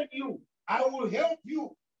strengthen you. I will help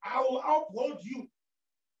you. I will uphold you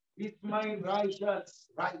with my righteous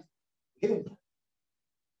right hand.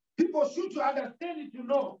 People should understand it to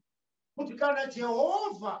know. Kuti kana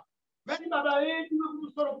Jehovah, vani baba vedu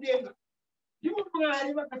vekumusoro kudenga, ndivo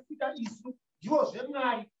Mwari vakasika isu, ndivozve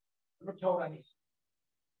Mwari vanotaura nesu.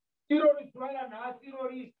 Irori zuva ranhasi,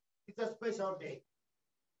 irori, it's a special day.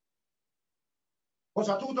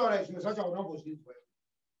 Zvatiri kutaura zvimwe zvacho haunambozvinzwa.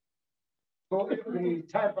 So every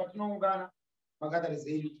time patinoungana magatherings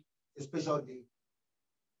edu, a special day.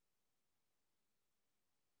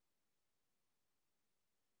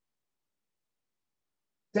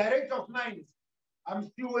 Director of Mines, I'm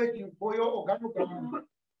still waiting for your organogram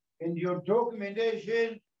and your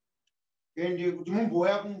documentation and the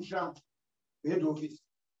head office.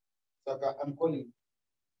 So I'm calling,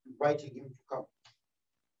 inviting him to come.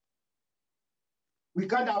 We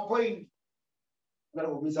can't appoint,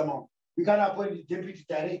 we can't appoint the deputy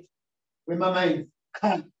direct when my mind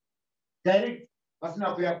can't direct.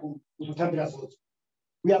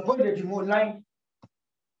 We appointed him online.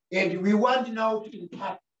 And we want now to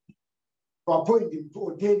impart, to appoint him, to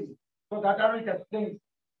ordain him, so that I understand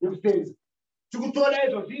the things. To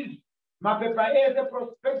utilize of this, Mapepa is a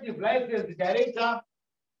prospective license director,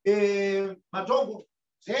 Matongo,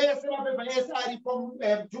 says Mapepa is from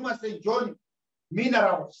Juma St. John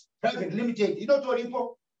Minerals, Private Limited. You know, to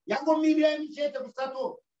report, Yango Media,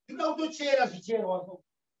 you know, to chair as a chair also.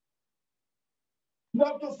 You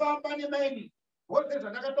have to farm money mining. What is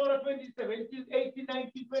another 2017, 18,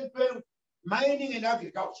 19, 20, 12, mining and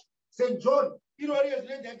agriculture. St. John, you know,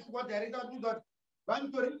 what director do that.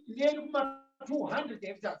 vanotori neeri kuma 200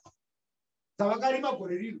 hectares dzavakarima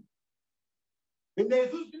gore rino. Ende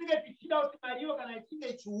isusu tinenge tichida kuti mariyo kana ichinge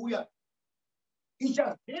ichiuya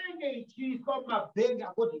ichazenge ichiiswa mumabhengi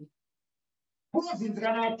akodini. Province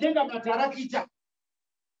kana yatenga matarakita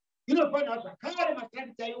inofanira zvakare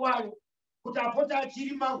matarakita iwayo kuti apota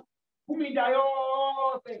achirima kuminda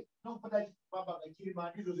yose nokupota achifamba achirima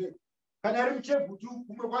ndizvo. Kana ari muchebhutu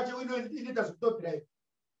kumwe kwacho inoita zvekutobhira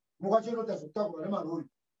kumwe kwacho inoita zvekutakurwa nemarori.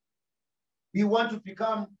 We want to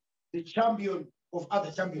become the champion of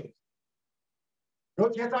other champions.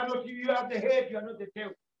 Not just not you are the head, you are not the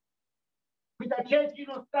tail. With the church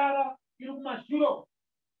inosara iri kumashuro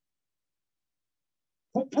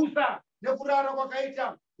kupusa nekurara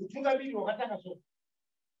kwakaita utungamiri hwakatanga so.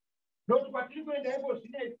 Ndokuti kwatiri kuenda ipo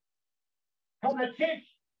zvinezvi kana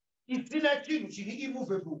church isina chinhu chiri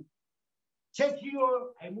immovable, church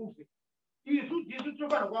iyo haimove. Isu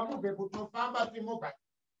tinofanira kuva movable, tinofamba semobile.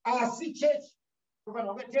 Asi church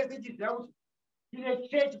tinofanira kunge tese tichiziva kuti tine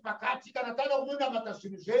church pakati, kana tada kunonamata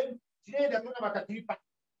zvinhu zvenyu tinoenda tonamata tiri pasi.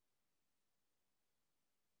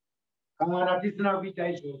 Kana tisina kuita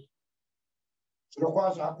izvozvo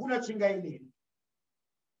zvirokwazvo hakuna chingaineni.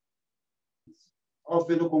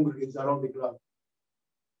 Often congregates around the globe.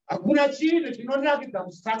 Hakuna chinhu chinonakidza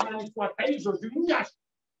kusanganiswa saizvozvi munyasha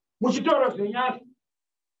muchitoro zvenyasha.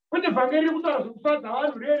 Kwete vhangeri kutaura zvekufadza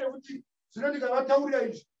vanhu rere kuti zvino ndikavataurira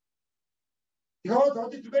izvi ndikavaudza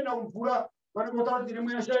kuti tikuenda kumvura vanotaura kuti ndine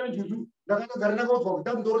mweya shayo nenjuzu ndakatogara ndakaudzwa kuti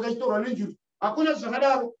ndandoro tachitorwa nenjuzu. Hakuna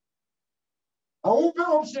zvakadaro. Haupe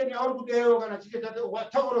option yauri kudeyo kana chike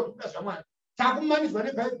wataura kuti kuda zvamwari. Takumanidzwa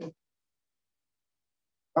nebhaibheri.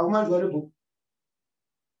 Takumanidzwa nebhuku.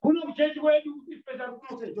 Kuno kuchechi kwedu especially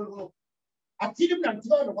kuno seJohn kuno. Atiri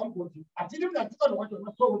mnantika vanhu kwamugodi. Atiri mnantika vanhu kwacho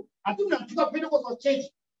masoro. Atiri mnantika Pentecostal church.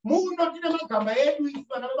 Muno tine magamba edu isu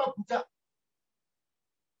vana vebaguta.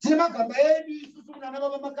 Tine magamba edu isusu vana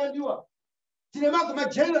vamakandiwa. Tine magamba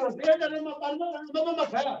generals edu vana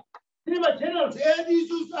magaya. Tine magenerals edu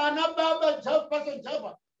isusu ana baba Java Pastor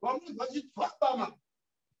Java. Vamunhu vachitsvabama.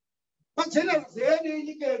 Magenerals edu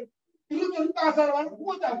inyike. Ino ndikasara vanhu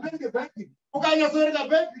kuda venge bheki. Ukanyasoreka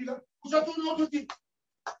bheki uchatoona kuti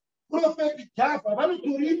Prophet Java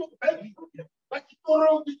vanotorima bheki.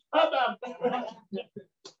 Vachitoro kuchitsvabama.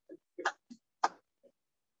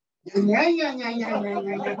 He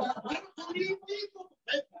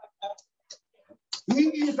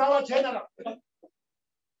is our general.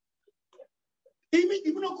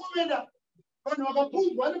 Imi munokomenda vanhu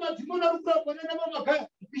vakapunzwa nemadzimoni ari kurapwa nemamagaya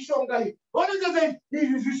mishonga iyi. Vanenge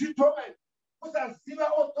izvi zvichitoma kusaziva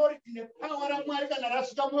authority nepower raMwari kana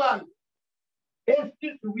rasvika muvanhu. We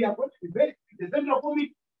are going to be very the central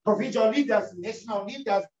committee, provincial leaders, national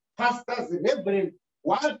leaders, pastors, reverends,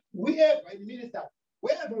 whoever minister.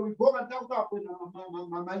 Wherever we go and talk about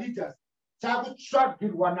my leaders,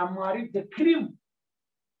 takutsvagirwa naMwari the cream.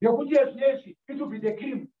 Yokuti yesu it will be the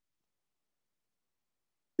cream.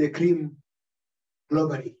 The cream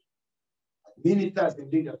globally. Ministers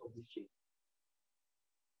and leaders of this church.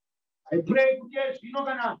 I pray kuti yesu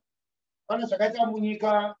inogana pana zvakaita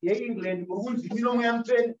munyika yeEngland murunzi miromo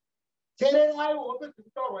yamutsvene. Teererai hope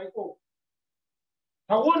dzekutaurwa ikoko.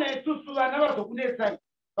 Taona isusu vana vazokunetsai.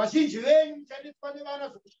 Vazhinji venyu muchanetswa nevana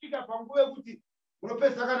zvokusvika panguva yekuti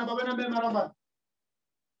munopedza kana baba namai marambana.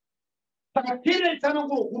 Saka tire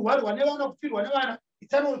itsananguro kurwarwa nevana, kufirwa nevana,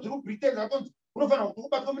 itsananguro dziri kuBritain dzatonzi unofanira kuti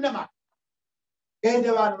ubatwe munamata.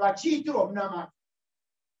 Ende vanhu vachiitirwa munamata.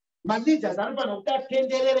 Maleaders anofanira kuti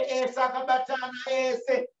atenderere ese akabatana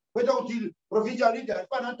ese. Kwete kuti provincial leader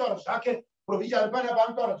aripana anotaura zvake, provincial aripana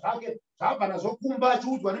panotaura zvake, zvabva zvokumba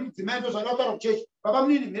achiudzwa nemudzimai ndozvanotaura kuchechi. Baba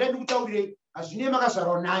munini mhira ndikutaurirei. Hazvine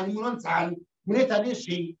makazvarwa nani munonzani munoita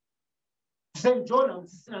nezvei. St. John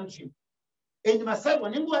musisina muchimo. Ende masarwa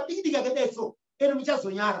nenguva diki yakadai so ende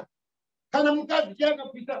muchazonyara. Kana mukadzi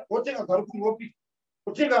chakapisa wotenga garukuni wopisa,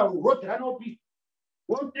 wotenga rodhani wopisa,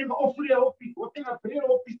 wotenga ofuri wopisa, wotenga brera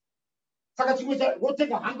wopisa. Saka chimwe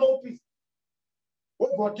wotenga hanga wopisa.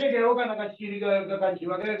 Wobva wotengawo kana kachiri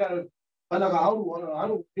kakanjiva kana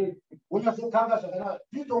kaharu unyatsokanga zvakanaka.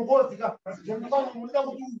 Nditongozi ka zvemukana munoda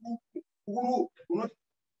kuti unoti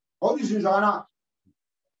haudi zvinhu zvakanaka.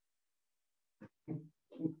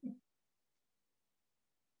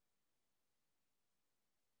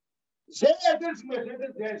 We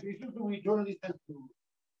don't listen to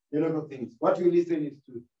a lot of things. What we listen is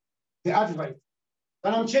to the advice.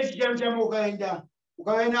 Kana muchechi chamo ukaenda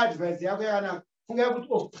advice yako yakanaka, funga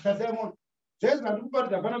kuti tasemon. Zvese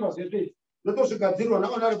ndikubatidza pana bazvese. Ndotozvigadzirwa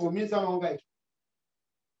nahonorable minister wangaita.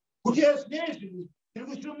 Kuti ezvinezvi tiri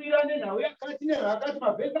kushumira nenhau yakati nehakati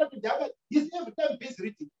mavhesi ati dhaka. He's every time busy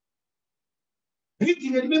reading.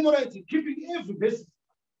 reading and memorizing, keeping every basis.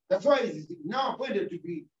 That's why he's now appointed to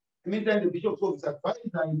be, meantime, the bishop's office advisor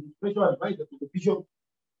and special advisor to the bishop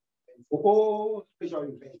for all special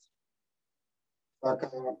events. Like,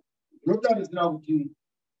 not that is now the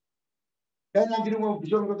then I'm dealing with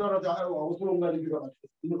Bishop Gotara. I was so long that you can go. And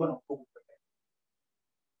you can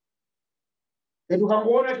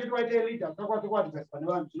go and write a leader. So what is and I'm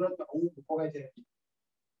not to forget it.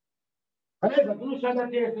 And then the solution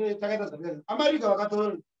that is America got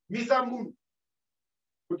to miss a moon.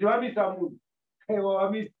 But you have missed a moon. Hey, well, I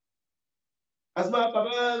miss as my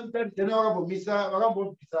Baba said, General Missa,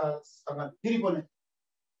 Rambo Pisa, Tiribone.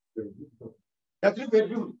 That's 3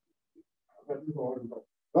 bedroom.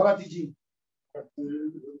 Baratiji.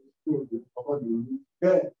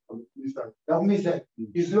 Yeah, that means that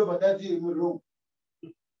you slow, but that's in the room.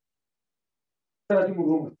 That's in the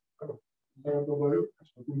room.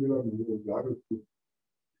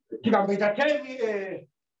 Kita tell me,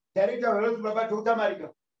 director of Baba to America.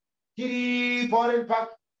 Kiri foreign park.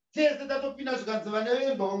 Says that of Pinas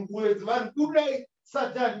Gansavan, Bongu, one good day,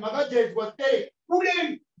 such as Magajet was day. Good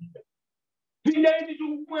day. Pinay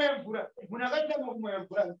to Muempura, Munagata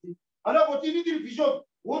Muempura. Alors, opportunity bishop,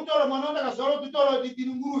 what are Manana Solo to Toro di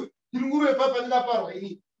Tinuru, Papa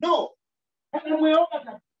Laparo? No, I don't know. I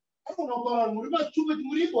don't know. We must choose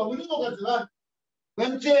Muribo, we don't know what's that.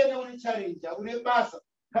 When Jane only challenge, I will pass.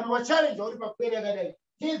 Can we challenge or prepare that?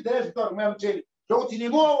 He's there to Ma'am Cherry. Don't you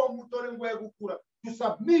know Mutorin Webukura to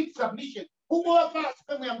submit submission? Who will pass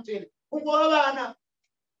Ma'am Cherry? Who will Anna?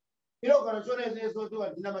 You know, Garasone so to a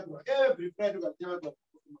Dinamatu. Every friend of Dinamatu.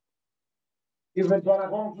 If it's one of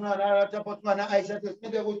Potmana, Aisha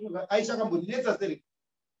Cambu necessary.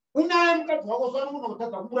 When I am got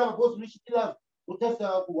Takamura goes Michila, who test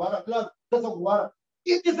a Guara class, test a Guara.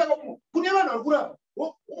 It is a Puneva or Gura,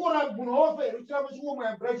 or a Bunofe, which I was woman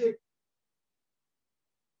and project.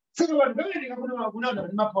 So I'm very Gunana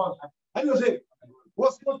in my past. And you say,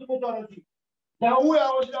 what's supposed to put on it? Now we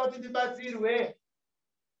are out in the back way.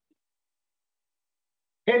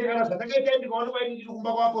 I can't go away to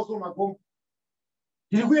Kumbawa.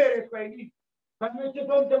 You wear it by me. But you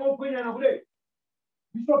don't know when I'm away.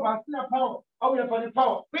 Bishop has no power. I will have the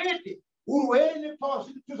power. Wait, who wear the power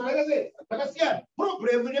to Sagasian?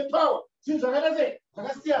 Problem with the power. Since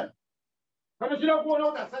Sagasian. But you don't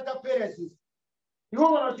want to set up parents. You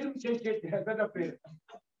want to change it as a parent.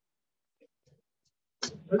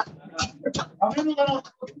 I'm not going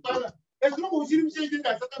to. There's no Muslim changing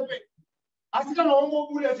that set up. I think I'm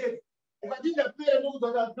almost good at it. If I did that player,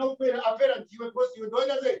 no player, apparent, you were supposed to do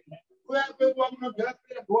it. Where one of the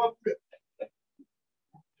go up.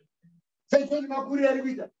 Say, Makuri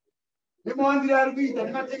Arvita. The Mondi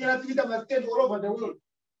Arvita, not taking a Vita must get all over the world.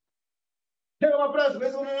 Tell my press,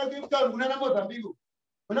 we're going to give down Munana Bigu.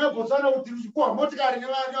 When I was on out to poor Motka in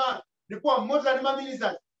the poor Motka in my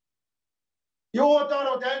minister. You thought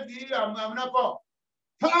of that, I'm not power.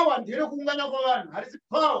 Power, you know, Kungana, how is it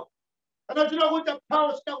power? And I don't know what the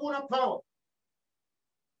power is not power.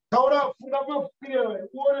 Taura, Fugamo, fear,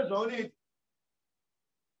 what is on it?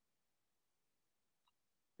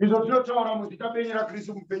 It's a Totora with the Tapena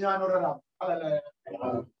Chrisum Penano.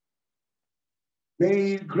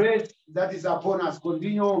 May grace that is upon us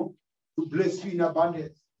continue to bless you in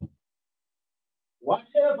abundance.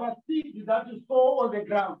 Whatever seed that you sow on the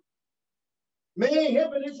ground, may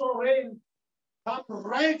heavenly rain come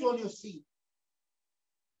right on your seed.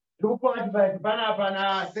 Look at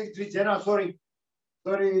Bana Secretary General, sorry,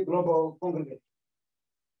 Global Congregation.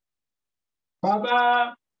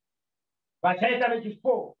 Baba, Bachaita which is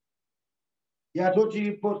poor. You are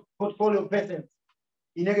totally portfolio persons.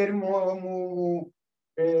 In a more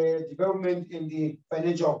development in the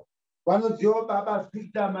financial. One of your Baba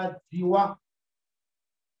Victor Matiwa.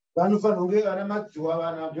 One of Anoge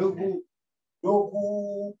Anamatiwa and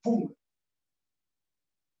Doku Pung.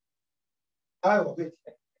 I hope it.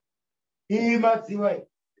 He must see why.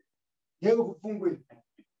 You Pungwe.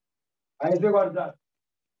 I say what that.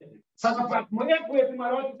 Sakapat, Moyaku,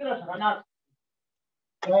 Marotitra Saganaka.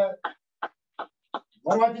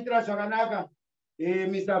 Marotitra Saganaka,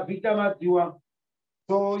 Mr. Victor Matiwa.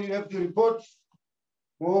 So you have to report.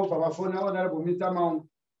 Oh, Papa Fona, Honorable Mr. Mount.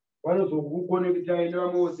 One of the who connected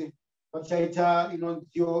Mose, but Chaita,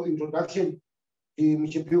 your introduction.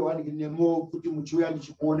 Michipu and Nemo, Putimuchu and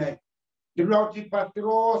Chipone. The Lord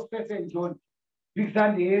Pastoral St. John.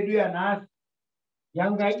 Victor, the area and us,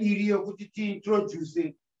 younger area, Kutiti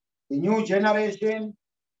introducing the new generation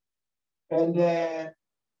and the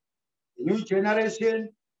new generation,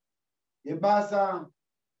 the Basa,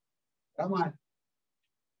 come on.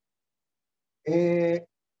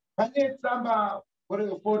 Samba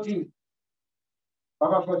 14.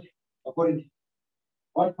 Papa 40, according to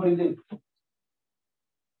 1 Corinthians.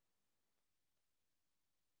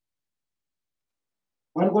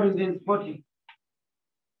 1 Corinthians 40.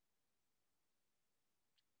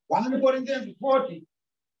 1 Corinthians 40.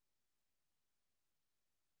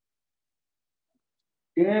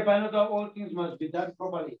 Yeah, I know that all things must be done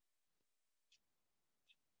properly.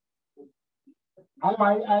 I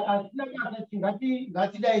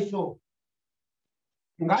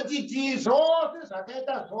ngati zvose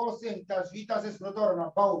zvakaita zvose tazviita sezvinotaura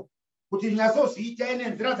naPauro kuti zvinyatsoziita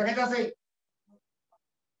nenzira dzakaita sei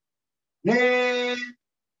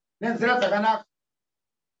nenzira dzakanaka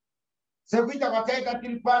sekuita kwataita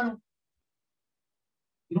tiri pano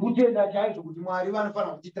tiri kutenda chaizvo kuti Mwari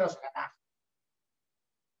vanofanira kutiitira zvakanaka.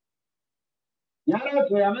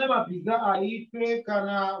 Nyaradzo yamai mabhiza aitwe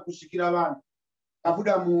kana kusvikira vanhu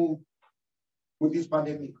tabuda mu this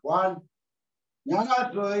pandemic. 1.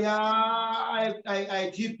 Nyaradzo ya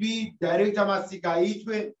ITP director Masika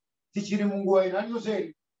aitwe tichiri munguva ino.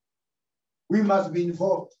 We must be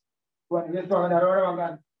involved.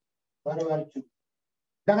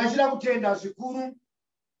 Ndakachida kutenda zvikuru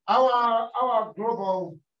our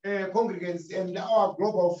global congregants and our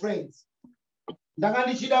global friends.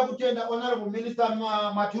 Ndakachida kutenda Honorable Minister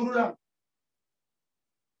Maturura.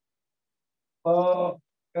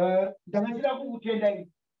 Ndakachida kutenda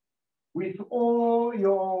with all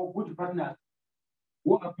your good partners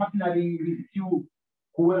who are partnering with you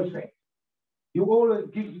for welfare. You always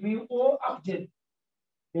give me all updates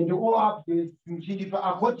and all updates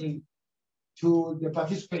according to the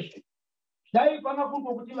participation. And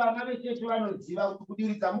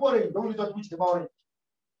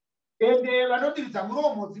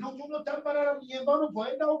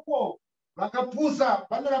vakapusa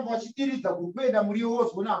vanoramba vachidiridza kupenda muriwo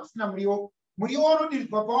zona hamusina muriwo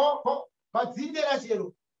unodiridzwa padzindera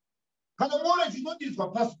chero kana moreji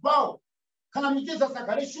inodiridzwa pasi pawo kana muchiisa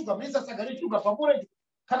sagare shuga munoisa sagare shuga pamoreji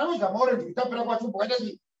kana muisa maoreji kutapira kwacho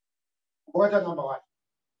mbokata number 1.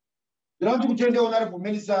 Ndinoda kutenda Honorable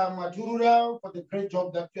Minister Maturura for the great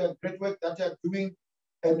job that you are, great work that you are doing,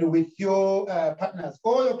 and with your partners,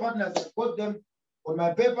 all your partners. I got them on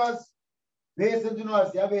my papers. They are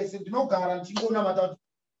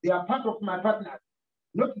part of my partners.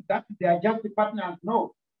 Not that they are just the partners,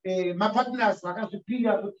 no. My partners are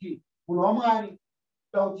superior to you.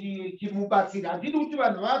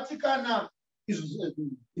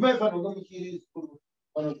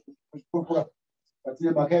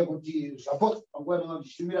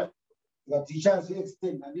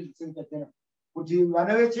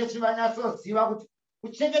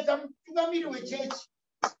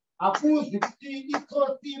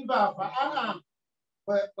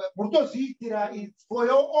 But it's for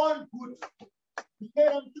your own good.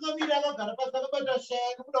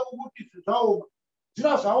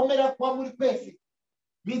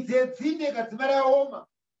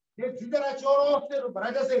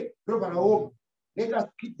 Let us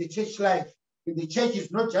keep the church life. The church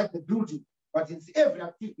is not just the building, but it's every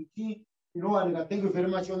activity. You know, and thank you very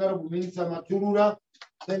much, Honorable Minister Maturura.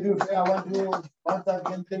 Thank you. I want to once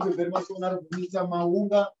again thank you very much, Honorable Minister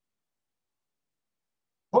Maunga.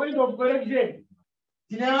 Point of correction.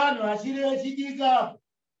 Tinano ashire chidika.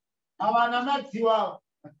 Avana matsiwa.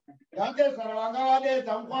 Yake saravanga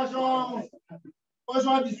tamkwasho.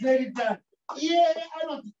 Osho diserita. Iye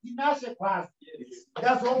anotinashe kwasi.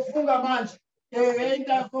 Yazofunga manje.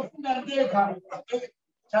 Enda zofunga ndeka.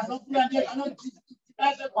 Yazofunga ndeka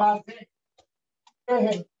anotinashe kwasi.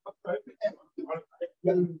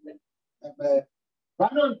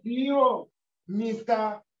 Vanonziwo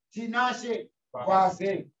Mr. Tinashe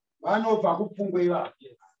kwase vanobva kupfungwira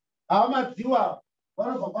hamadziwa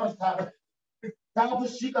vanobva pasaka saka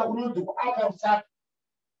kusvika unonzi kuaka rusaka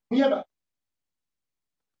kuyeba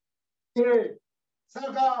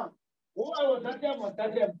saka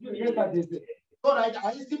alright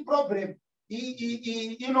haisi problem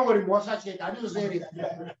inongori mhosva chete handizoseri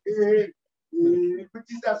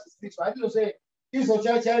kutisa sisitwa handizoseri izo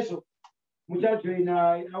chaizvo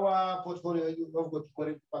muchajoina our portfolio of God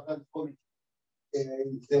correct committee.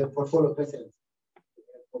 It's the portfolio president.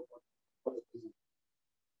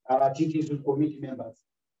 Our TTs committee members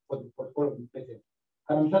for the portfolio president.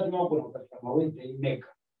 I'm starting off with the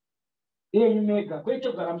maker. Here you make a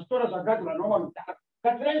question that I'm storing a gather no one.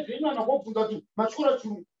 Catrain, you know, hope that Machura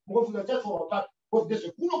to move the test for that was this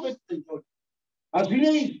a cool of it. As we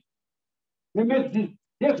need, we make this.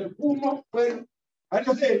 There's a cool when I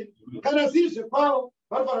say, can I see the power?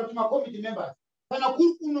 What to my committee members? Can I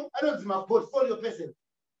cool? I don't see my portfolio person.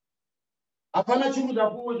 Apana chumu za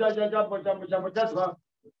kuja jambo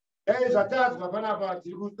Zvatadzwa panapa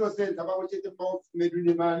tiri kutosenza pakuchete medu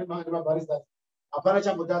nemabaristas. Hapana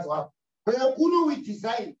chambotadzwa. Kuno we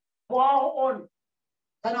design for our own.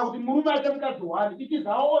 Kana kuti murume aite mukadzi wani, it is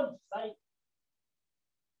our own design.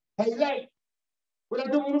 I like.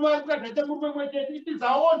 Kuti murume mukadzi aite murume mwechete, it is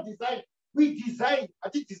our own design. We design,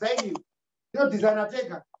 ati designing. No design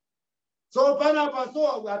ateka. So panapa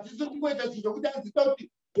so atisi kungoita chinhu kuti anzita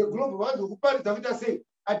kuti the global vazokuparidza kuita sei.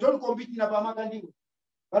 I don't compete napamakandiko.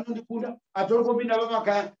 Vanondikunda. I don't compete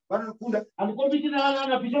napamakaya. Vanondikunda. Handikompete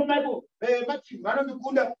na Bishop Michael. Mati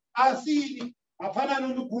vanondikunda. Asi hapana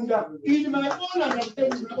anondikunda. In my own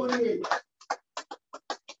understanding, my own way.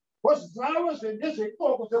 Zvavo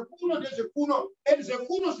ndezvekoko zvekuno ndezvekuno and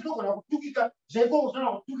zvekuno zvinogona kutukika zvekoko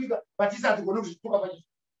zvinogona kutukika but isati gona kuzvituka pachiso.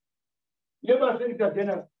 Nebasa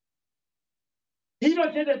rikazena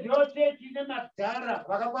ino chete dzose tine madhara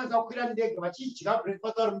vakakwanisa kukwira ndege vachidya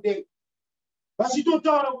breakfast vari mudenge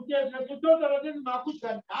vachitotaura kuti totaura neni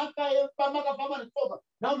makudya nhaka yepamakafamba netsoka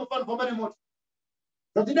namunofanira kufamba nemota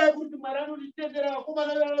zvatidai kuti Mwari anonditendera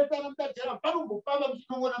vakomana vevesana mudajera panombofamba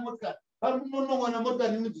muchinongona motikari panombonongona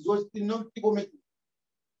motikari nemutikometi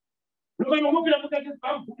nokanongopira mukati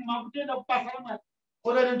pamvumu makutenda kubasa raMwari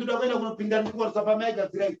ota nendoda kuenda kunopinda ndikorisa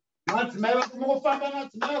pamaigadzira madzimai vakomokofamba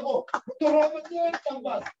madzimai ako kutorova kuenda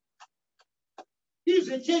kubasa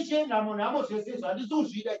izve cheche nhamo zvese izvo handisi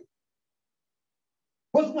kuzvida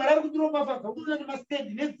kosi Mwari ari kutiropafadza kuti une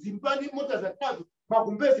mastendi nedzimba nemota dzatinadzo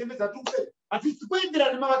magumbezi eme dzatiri hatisi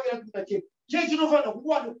kuenderana nemavakiro atinoita chechi chechi inofanira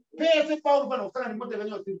kuwana pese paunofanira kusangana nemota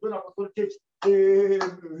yakanyadzirwa apostolic church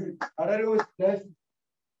Harare West Diocese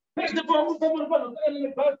pese paunofanira kusangana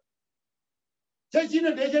nebhazi chechi ine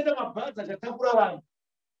ndeichaita mabhazi achatakura vanhu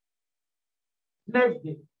next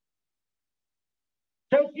day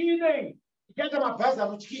chechi ine ichaita mabhazi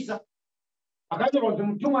anotyisa akanyorwa kuti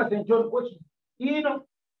mutumwa St. John Coach ino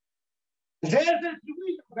zvese zviri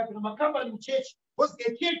kuita kugadzira makambani muchechi because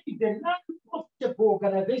the church is a non-profitable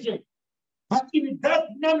organization. But in that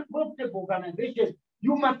non-profitable organization,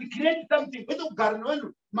 you must create something.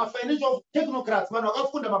 My financial technocrats, man, I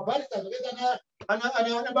found my baristas,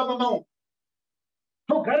 and Baba Mao.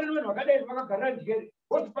 So, Garden, I got a garage.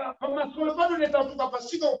 What from my soul, I don't know about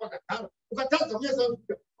Pasico,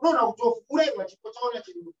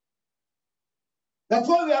 that's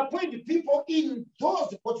why we appoint people in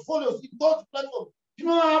those portfolios, in those platforms. You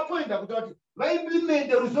know, I appoint them without I implement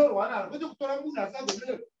the result one hour. But Dr. Muna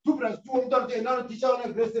said, 2 + 2, another teacher on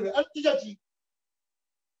aggressive, and teacher chief.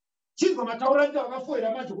 Chief of Mataranja, I'm afraid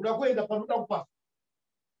I'm going to go in the Panuta Pass.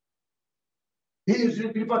 He is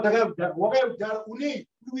people that have that, whatever that, Uni,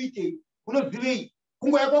 Luiti, Uno,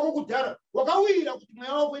 Kunga Gutara, Wakawi, my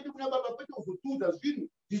own way to have a bit of 2 that's been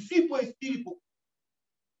deceitful is people.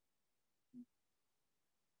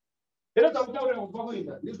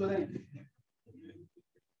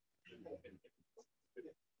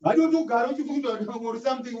 I don't do garage food or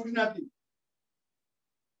something or nothing.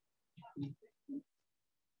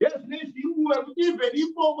 Yes, you have even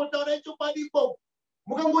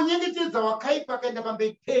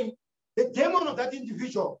the demon of that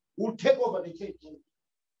individual will take over the church.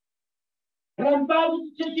 And the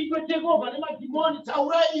church will take over.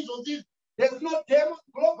 There's no demon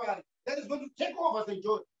globally that is going to take over St.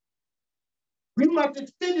 John. We must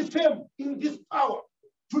extend the fame in this power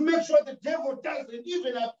to make sure the devil dies and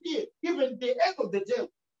even appear, even the end of the devil.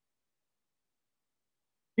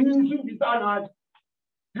 He should be done.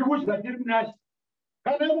 He was the Dimnash.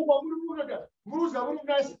 Can I move on? Move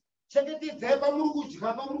the check it, Zeba Muruj,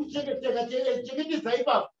 Kapamu, check it,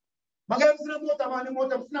 Zaiba. Magamsra Motamani,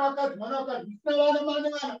 Snakas, Manaka,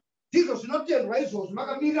 Mana. Because not yet race was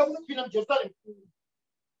Magamira, Pinam Jerusalem.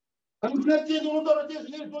 I'm not saying authorities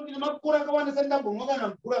in Makura and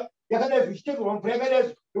Nabuman, Yakada, if you take one pregaders,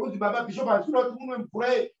 it was Baba Bishop and Surat Moon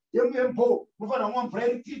pray, young Po, Mufana one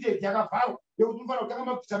prayer, Yakafao, you would come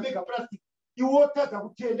up to make a plastic. You walk out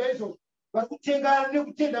of 10 days, but could take a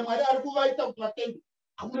new tender, my dad who I thought to attend.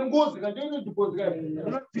 I wouldn't go to the post guy. I'm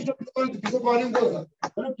not Bishop going to Bishop on Goza.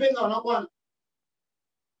 I'm not paying on one.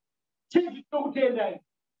 Change it to 10 days.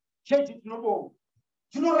 Change it no more.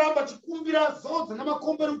 You know, Rabba Chikumbira Zones and I'm a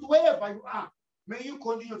competent wherever you are. May you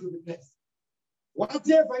continue to be blessed.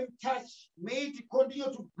 Whatever you touch, may it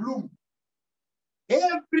continue to bloom.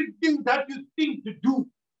 Everything that you think to do,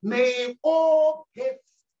 may all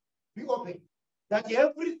gates be open. That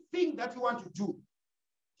everything that you want to do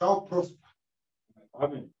shall prosper.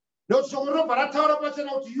 Amen. Lord, so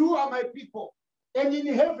you are my people. And in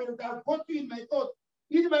heaven, I've got you in my thoughts,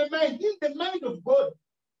 in my mind, in the mind of God,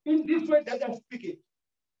 in this way that I'm speaking.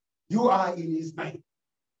 You are in his mind.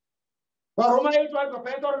 varoma 8 vari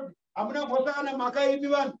papaita kuti hamuna mbosangana makaimi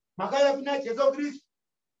vanhu makauya kuna Jesu Kristu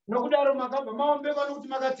nokudaro makabva maombekwa nokuti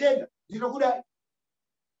makatenda ndinokudai.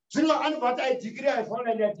 Zvino anobva ati I declare, I found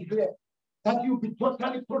and I declare that you be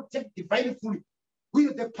totally protected divinely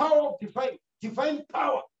with the power of divine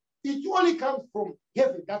power. It only comes from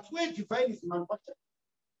heaven. That's where divine is manufactured.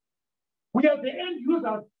 We are the end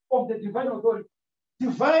users of the divine authority.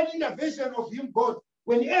 Divine intervention of him, God.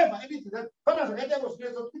 Whenever anything that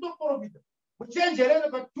don't follow it. We change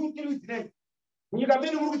about 2 3 weeks next. When you come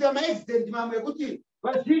in with the accident, Mamma, but see,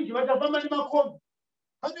 what a family home.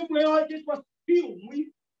 How do we all get was still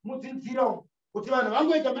we must zero. But I'm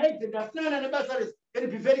going to make the Gassan and ambassadors and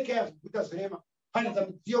be very careful with us. And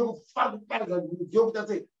some joke, joke that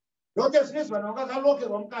say, don't just this one, I'm going to look at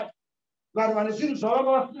one cat. But when I see so I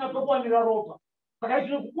was not upon the rope. But I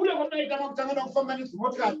should put on night among some of the money,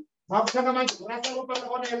 what cat.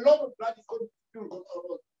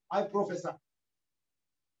 I professor.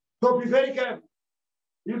 So be very careful.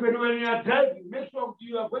 Even when you are driving, make sure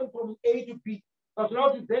you are going from A to B. But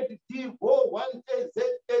not to take the team, oh, 1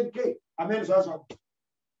 10K. Amen. So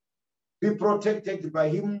be protected by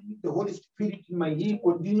him, the Holy Spirit. May he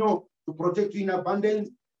continue to protect you in abundance.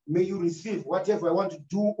 May you receive whatever I want to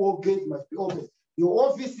do. All gates must be open.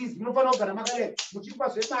 Your offices,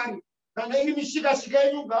 kana iri mishika-shika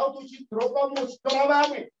yenyu ngauti uchidhiropa muchitora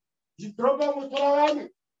vamwe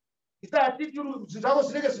isati zvako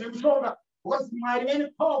zvinenge zvine mishonga because Mwari vane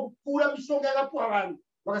power kupfuura mishonga yakapuwa vanhu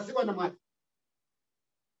vakasikwa naMwari.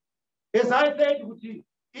 As I said kuti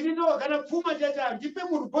ini ndo kana pfuma chacho handipe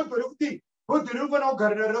munhu bhodhoro kuti bhodhoro rinofana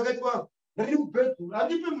kugara naro rakatiwa riri mubhedhuru.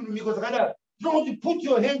 Handipe munhu mhiko dzakadaro. Ndinokuti put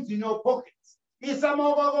your hands in your pockets. Isa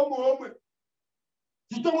maoko ako muhomwe.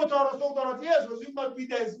 Zvitomotaura sotaura kuti yezvo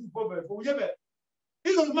zvimapinda izimubhobha uchebe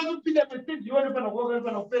izvo zvimakupinda mestage yone pana kuoka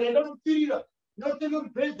pana kupera enda kupirira ndotenge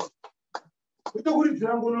kubhedha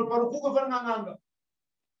utokuridzira ngono parukoko pana nganga.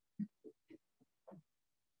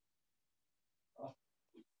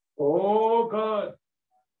 Oh God,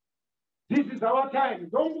 this is our time.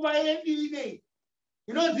 Don't buy anything.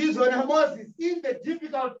 You know this one, Moses, in the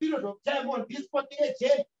difficult period of time on this 48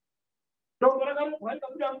 days. Don't worry about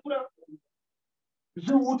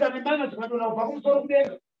zviutanimana zvakadona kubva kumusoro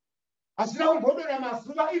kudenga hasina kumbodona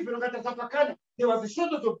mazuva even ukatasapakana. There was a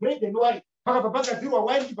shortage of bread and wine. Pakabva pagadzirwa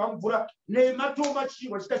wine ibva mvura nematomba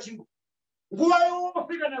chingwa chita chingwa. Nguva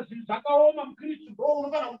yoofika nazvinhu zvakaoma mukristu ndo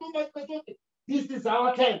unofana kutomba chete. This is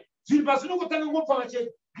our time. Zvinhu pazvinongotanga ngopfa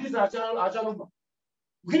chete kristu acharumba.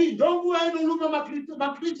 Ndo nguva inorumba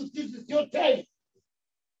makristu. This is your time.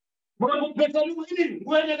 Mukamupesa rimwe inini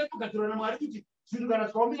nguva inakatogadzirwa naMwari kuti zvinhu kana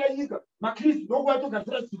zvikaomera nyika makristu ndonguva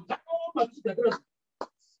yatogadzira zvinhu zvakaoma tichigadzira.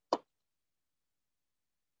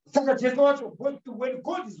 Saka Jesu wacho when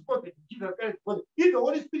God is positive, Jesus Christ is positive, if the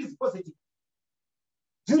Holy Spirit is positive,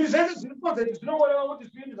 zvinhu zvese zviri positive zvinongoreva kuti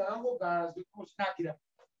zvinhu zvakangogara zvinoshinakira.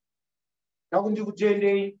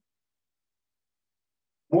 Ndakundikutendei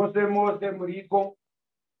mose muriko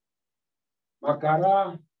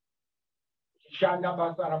magara shanda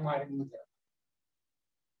basa raMwari munyika.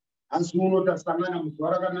 Asi uno tasangana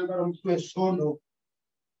muzuva rakanaka romusi wesvondo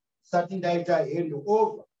sati ndaita hand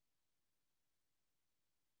over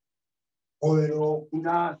oero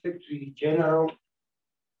kuna Secretary General,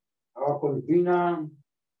 our convener,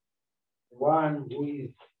 the one who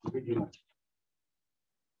is leading us.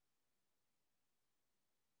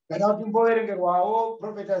 Kana timboverengerwawo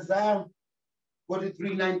Prophet Isaiah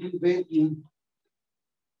 43:19 verse in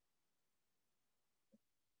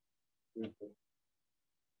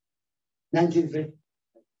 19 verse.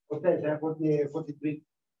 Isaiah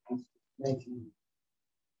 43:19.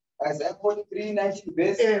 Isaiah 43:19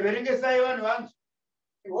 verse.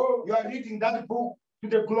 You are reading that book to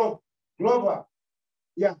the Glover.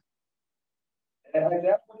 Yeah.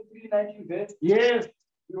 Isaiah 43:19 verse. Yes.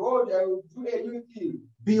 Behold, I will do a new thing.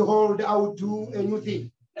 Behold, I will do a new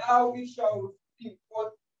thing. Now we shall see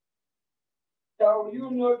forth. Shall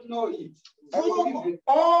you not know it?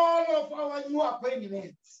 All of our new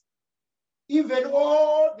appointments, even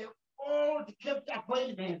all the old kept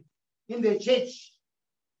appointments in the church,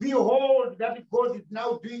 behold that God is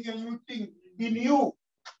now doing a new thing in you.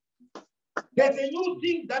 There's a new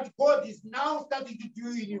thing that God is now starting to do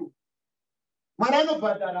in you. Manano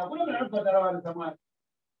badara, kuna manano badara wale samani.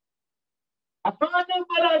 Apana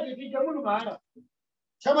mara jiki jamunu mara.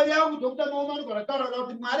 Shamari yangu dokuta maumani kwa ratara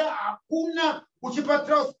lauti mara hakuna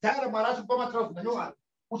uchipatraus dara mara chupamatraus manuwa.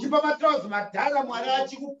 Uchipamatraus madara mara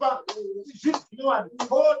chikupa manuwa.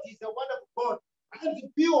 God is a wonderful God.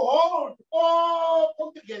 And behold, all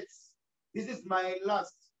congregates. This is my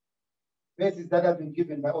last verses that have been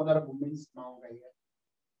given by Honorable Minister Maunga here.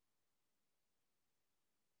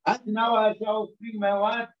 And now I shall bring my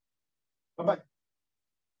what? Bye-bye.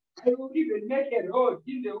 I will even make a road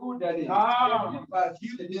in the wilderness.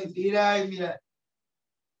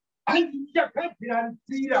 And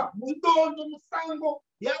ndichagadzira mudondo musango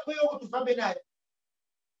yako yokutufambe nayo.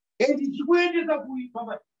 And ndichikuendesa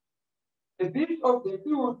kuipa. The beast of the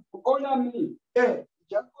field to honor me.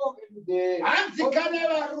 Jacob and the Anzikana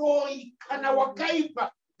varoi kana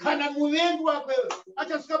wakaipa kana muvengi wako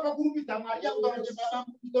achasvika pakurumidza Mwari yakubaachibaba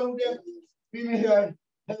mukutorunde mimi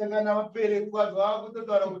kana vapere kwazo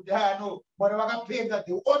vakutotaura kuti ano Mwari vakapenga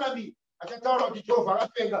the honor me achataura kuti Jehovha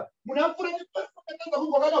akapenga munhu apfuura nepakatanga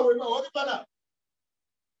kugwakakahwema wari pana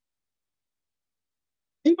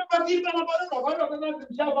imba patiri kana paronwa vanhu vakananzi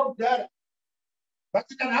muchava kudhara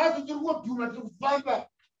bati kana hazo tiri kudhuma tiri kufamba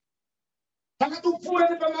takatopfuura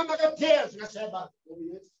nepamama akateya zvikashaya basa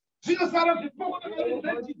zvinosara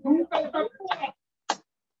zvipokoachiduka ikakura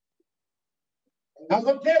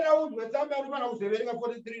nazotera uzwetsamba anofanira kuzeverenga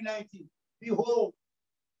 43:19 behold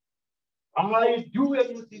I do a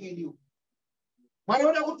new thing in you. Mwari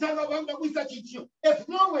oda kutanga vanga kuisa chichio as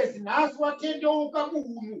long as nhasi watendeuka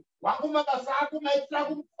muhunhu wako mabasa ako maitira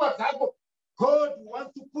kumupfuwa dzako. God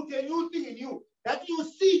wants to put a new thing in you. That new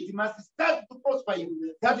seed must start to prosper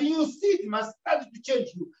you. That new seed must start to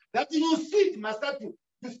change you. That new seed must start to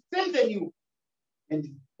strengthen you.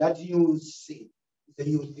 And that new seed is a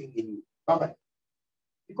new thing in you. Bye-bye.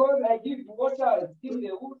 because I give water in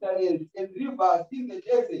the wilderness and rivers in the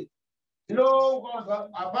desert. No,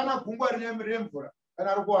 hapana gungwa rine mvura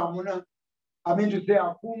kana riko hamuna. I mean to say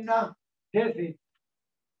hakuna desert.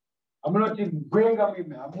 Hamunoti mgwenga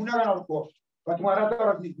mimi hamuna kana riko. But Mwari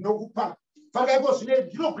ataura kuti ndinokupa. Faka iko zvine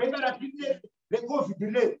ndinogwenga rapinde reCOVID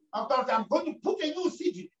delay. I'm going to put a new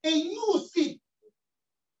seed. A new seed.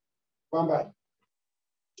 Bye-bye.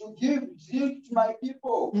 To give zeal to my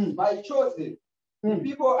people, my chosen.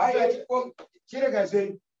 People I have called. Chirega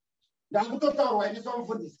say, ndakutotaurwa ini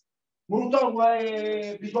somufundisi. Murutaurwa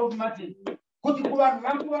Bishop Martin. Kuti kuvanhu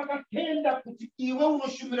vangu vakatenda kuti iwe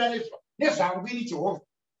unoshumira nezvangu ini Jehovha.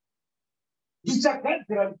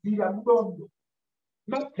 Ndichagadzira nzira mudondo.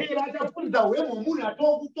 Mapera achafundisa hwemo munhu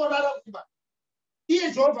atokutorara kuva.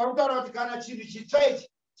 Iye Jehovha akutaura kuti kana chinhu chitsva ichi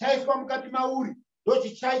chaiswa mukati mauri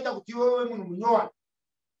ndochichaita kuti iwewe munhu munyowani.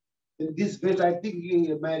 In this verse, I think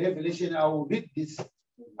my revelation, I will read this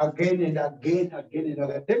again and again.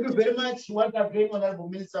 Thank you very much once again, Honorable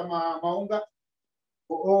Minister Maunga,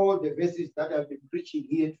 for all the verses that I've been preaching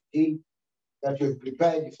here today, that you have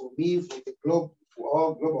prepared for me, for the globe, for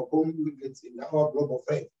all global congregants in our global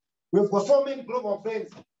friends. We've got so many global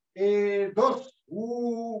friends, those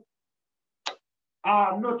who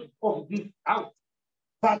are not of this house,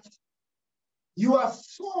 but you are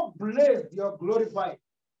so blessed, you are glorified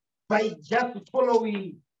by just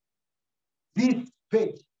following this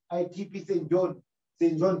page, ITP St. John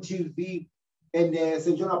TV, and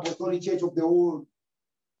St. John Apostolic Church of the World.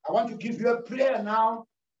 I want to give you a prayer now.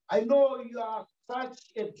 I know you are such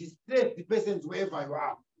a distressed person wherever you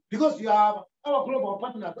are, because you are our global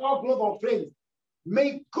partners, our global friends.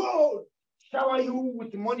 May God shower you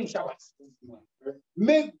with morning showers.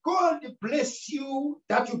 May God bless you,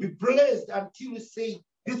 that you be blessed until you say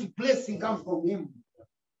this blessing comes from Him.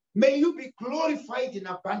 May you be glorified in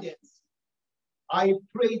abundance. I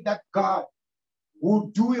pray that God will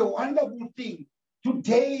do a wonderful thing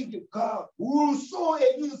today. God will sow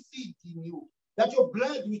a new seed in you, that your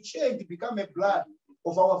blood will change to become a blood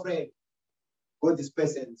of our friend. God is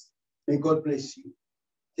present. May God bless you.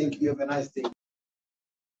 Thank you. Have a nice day.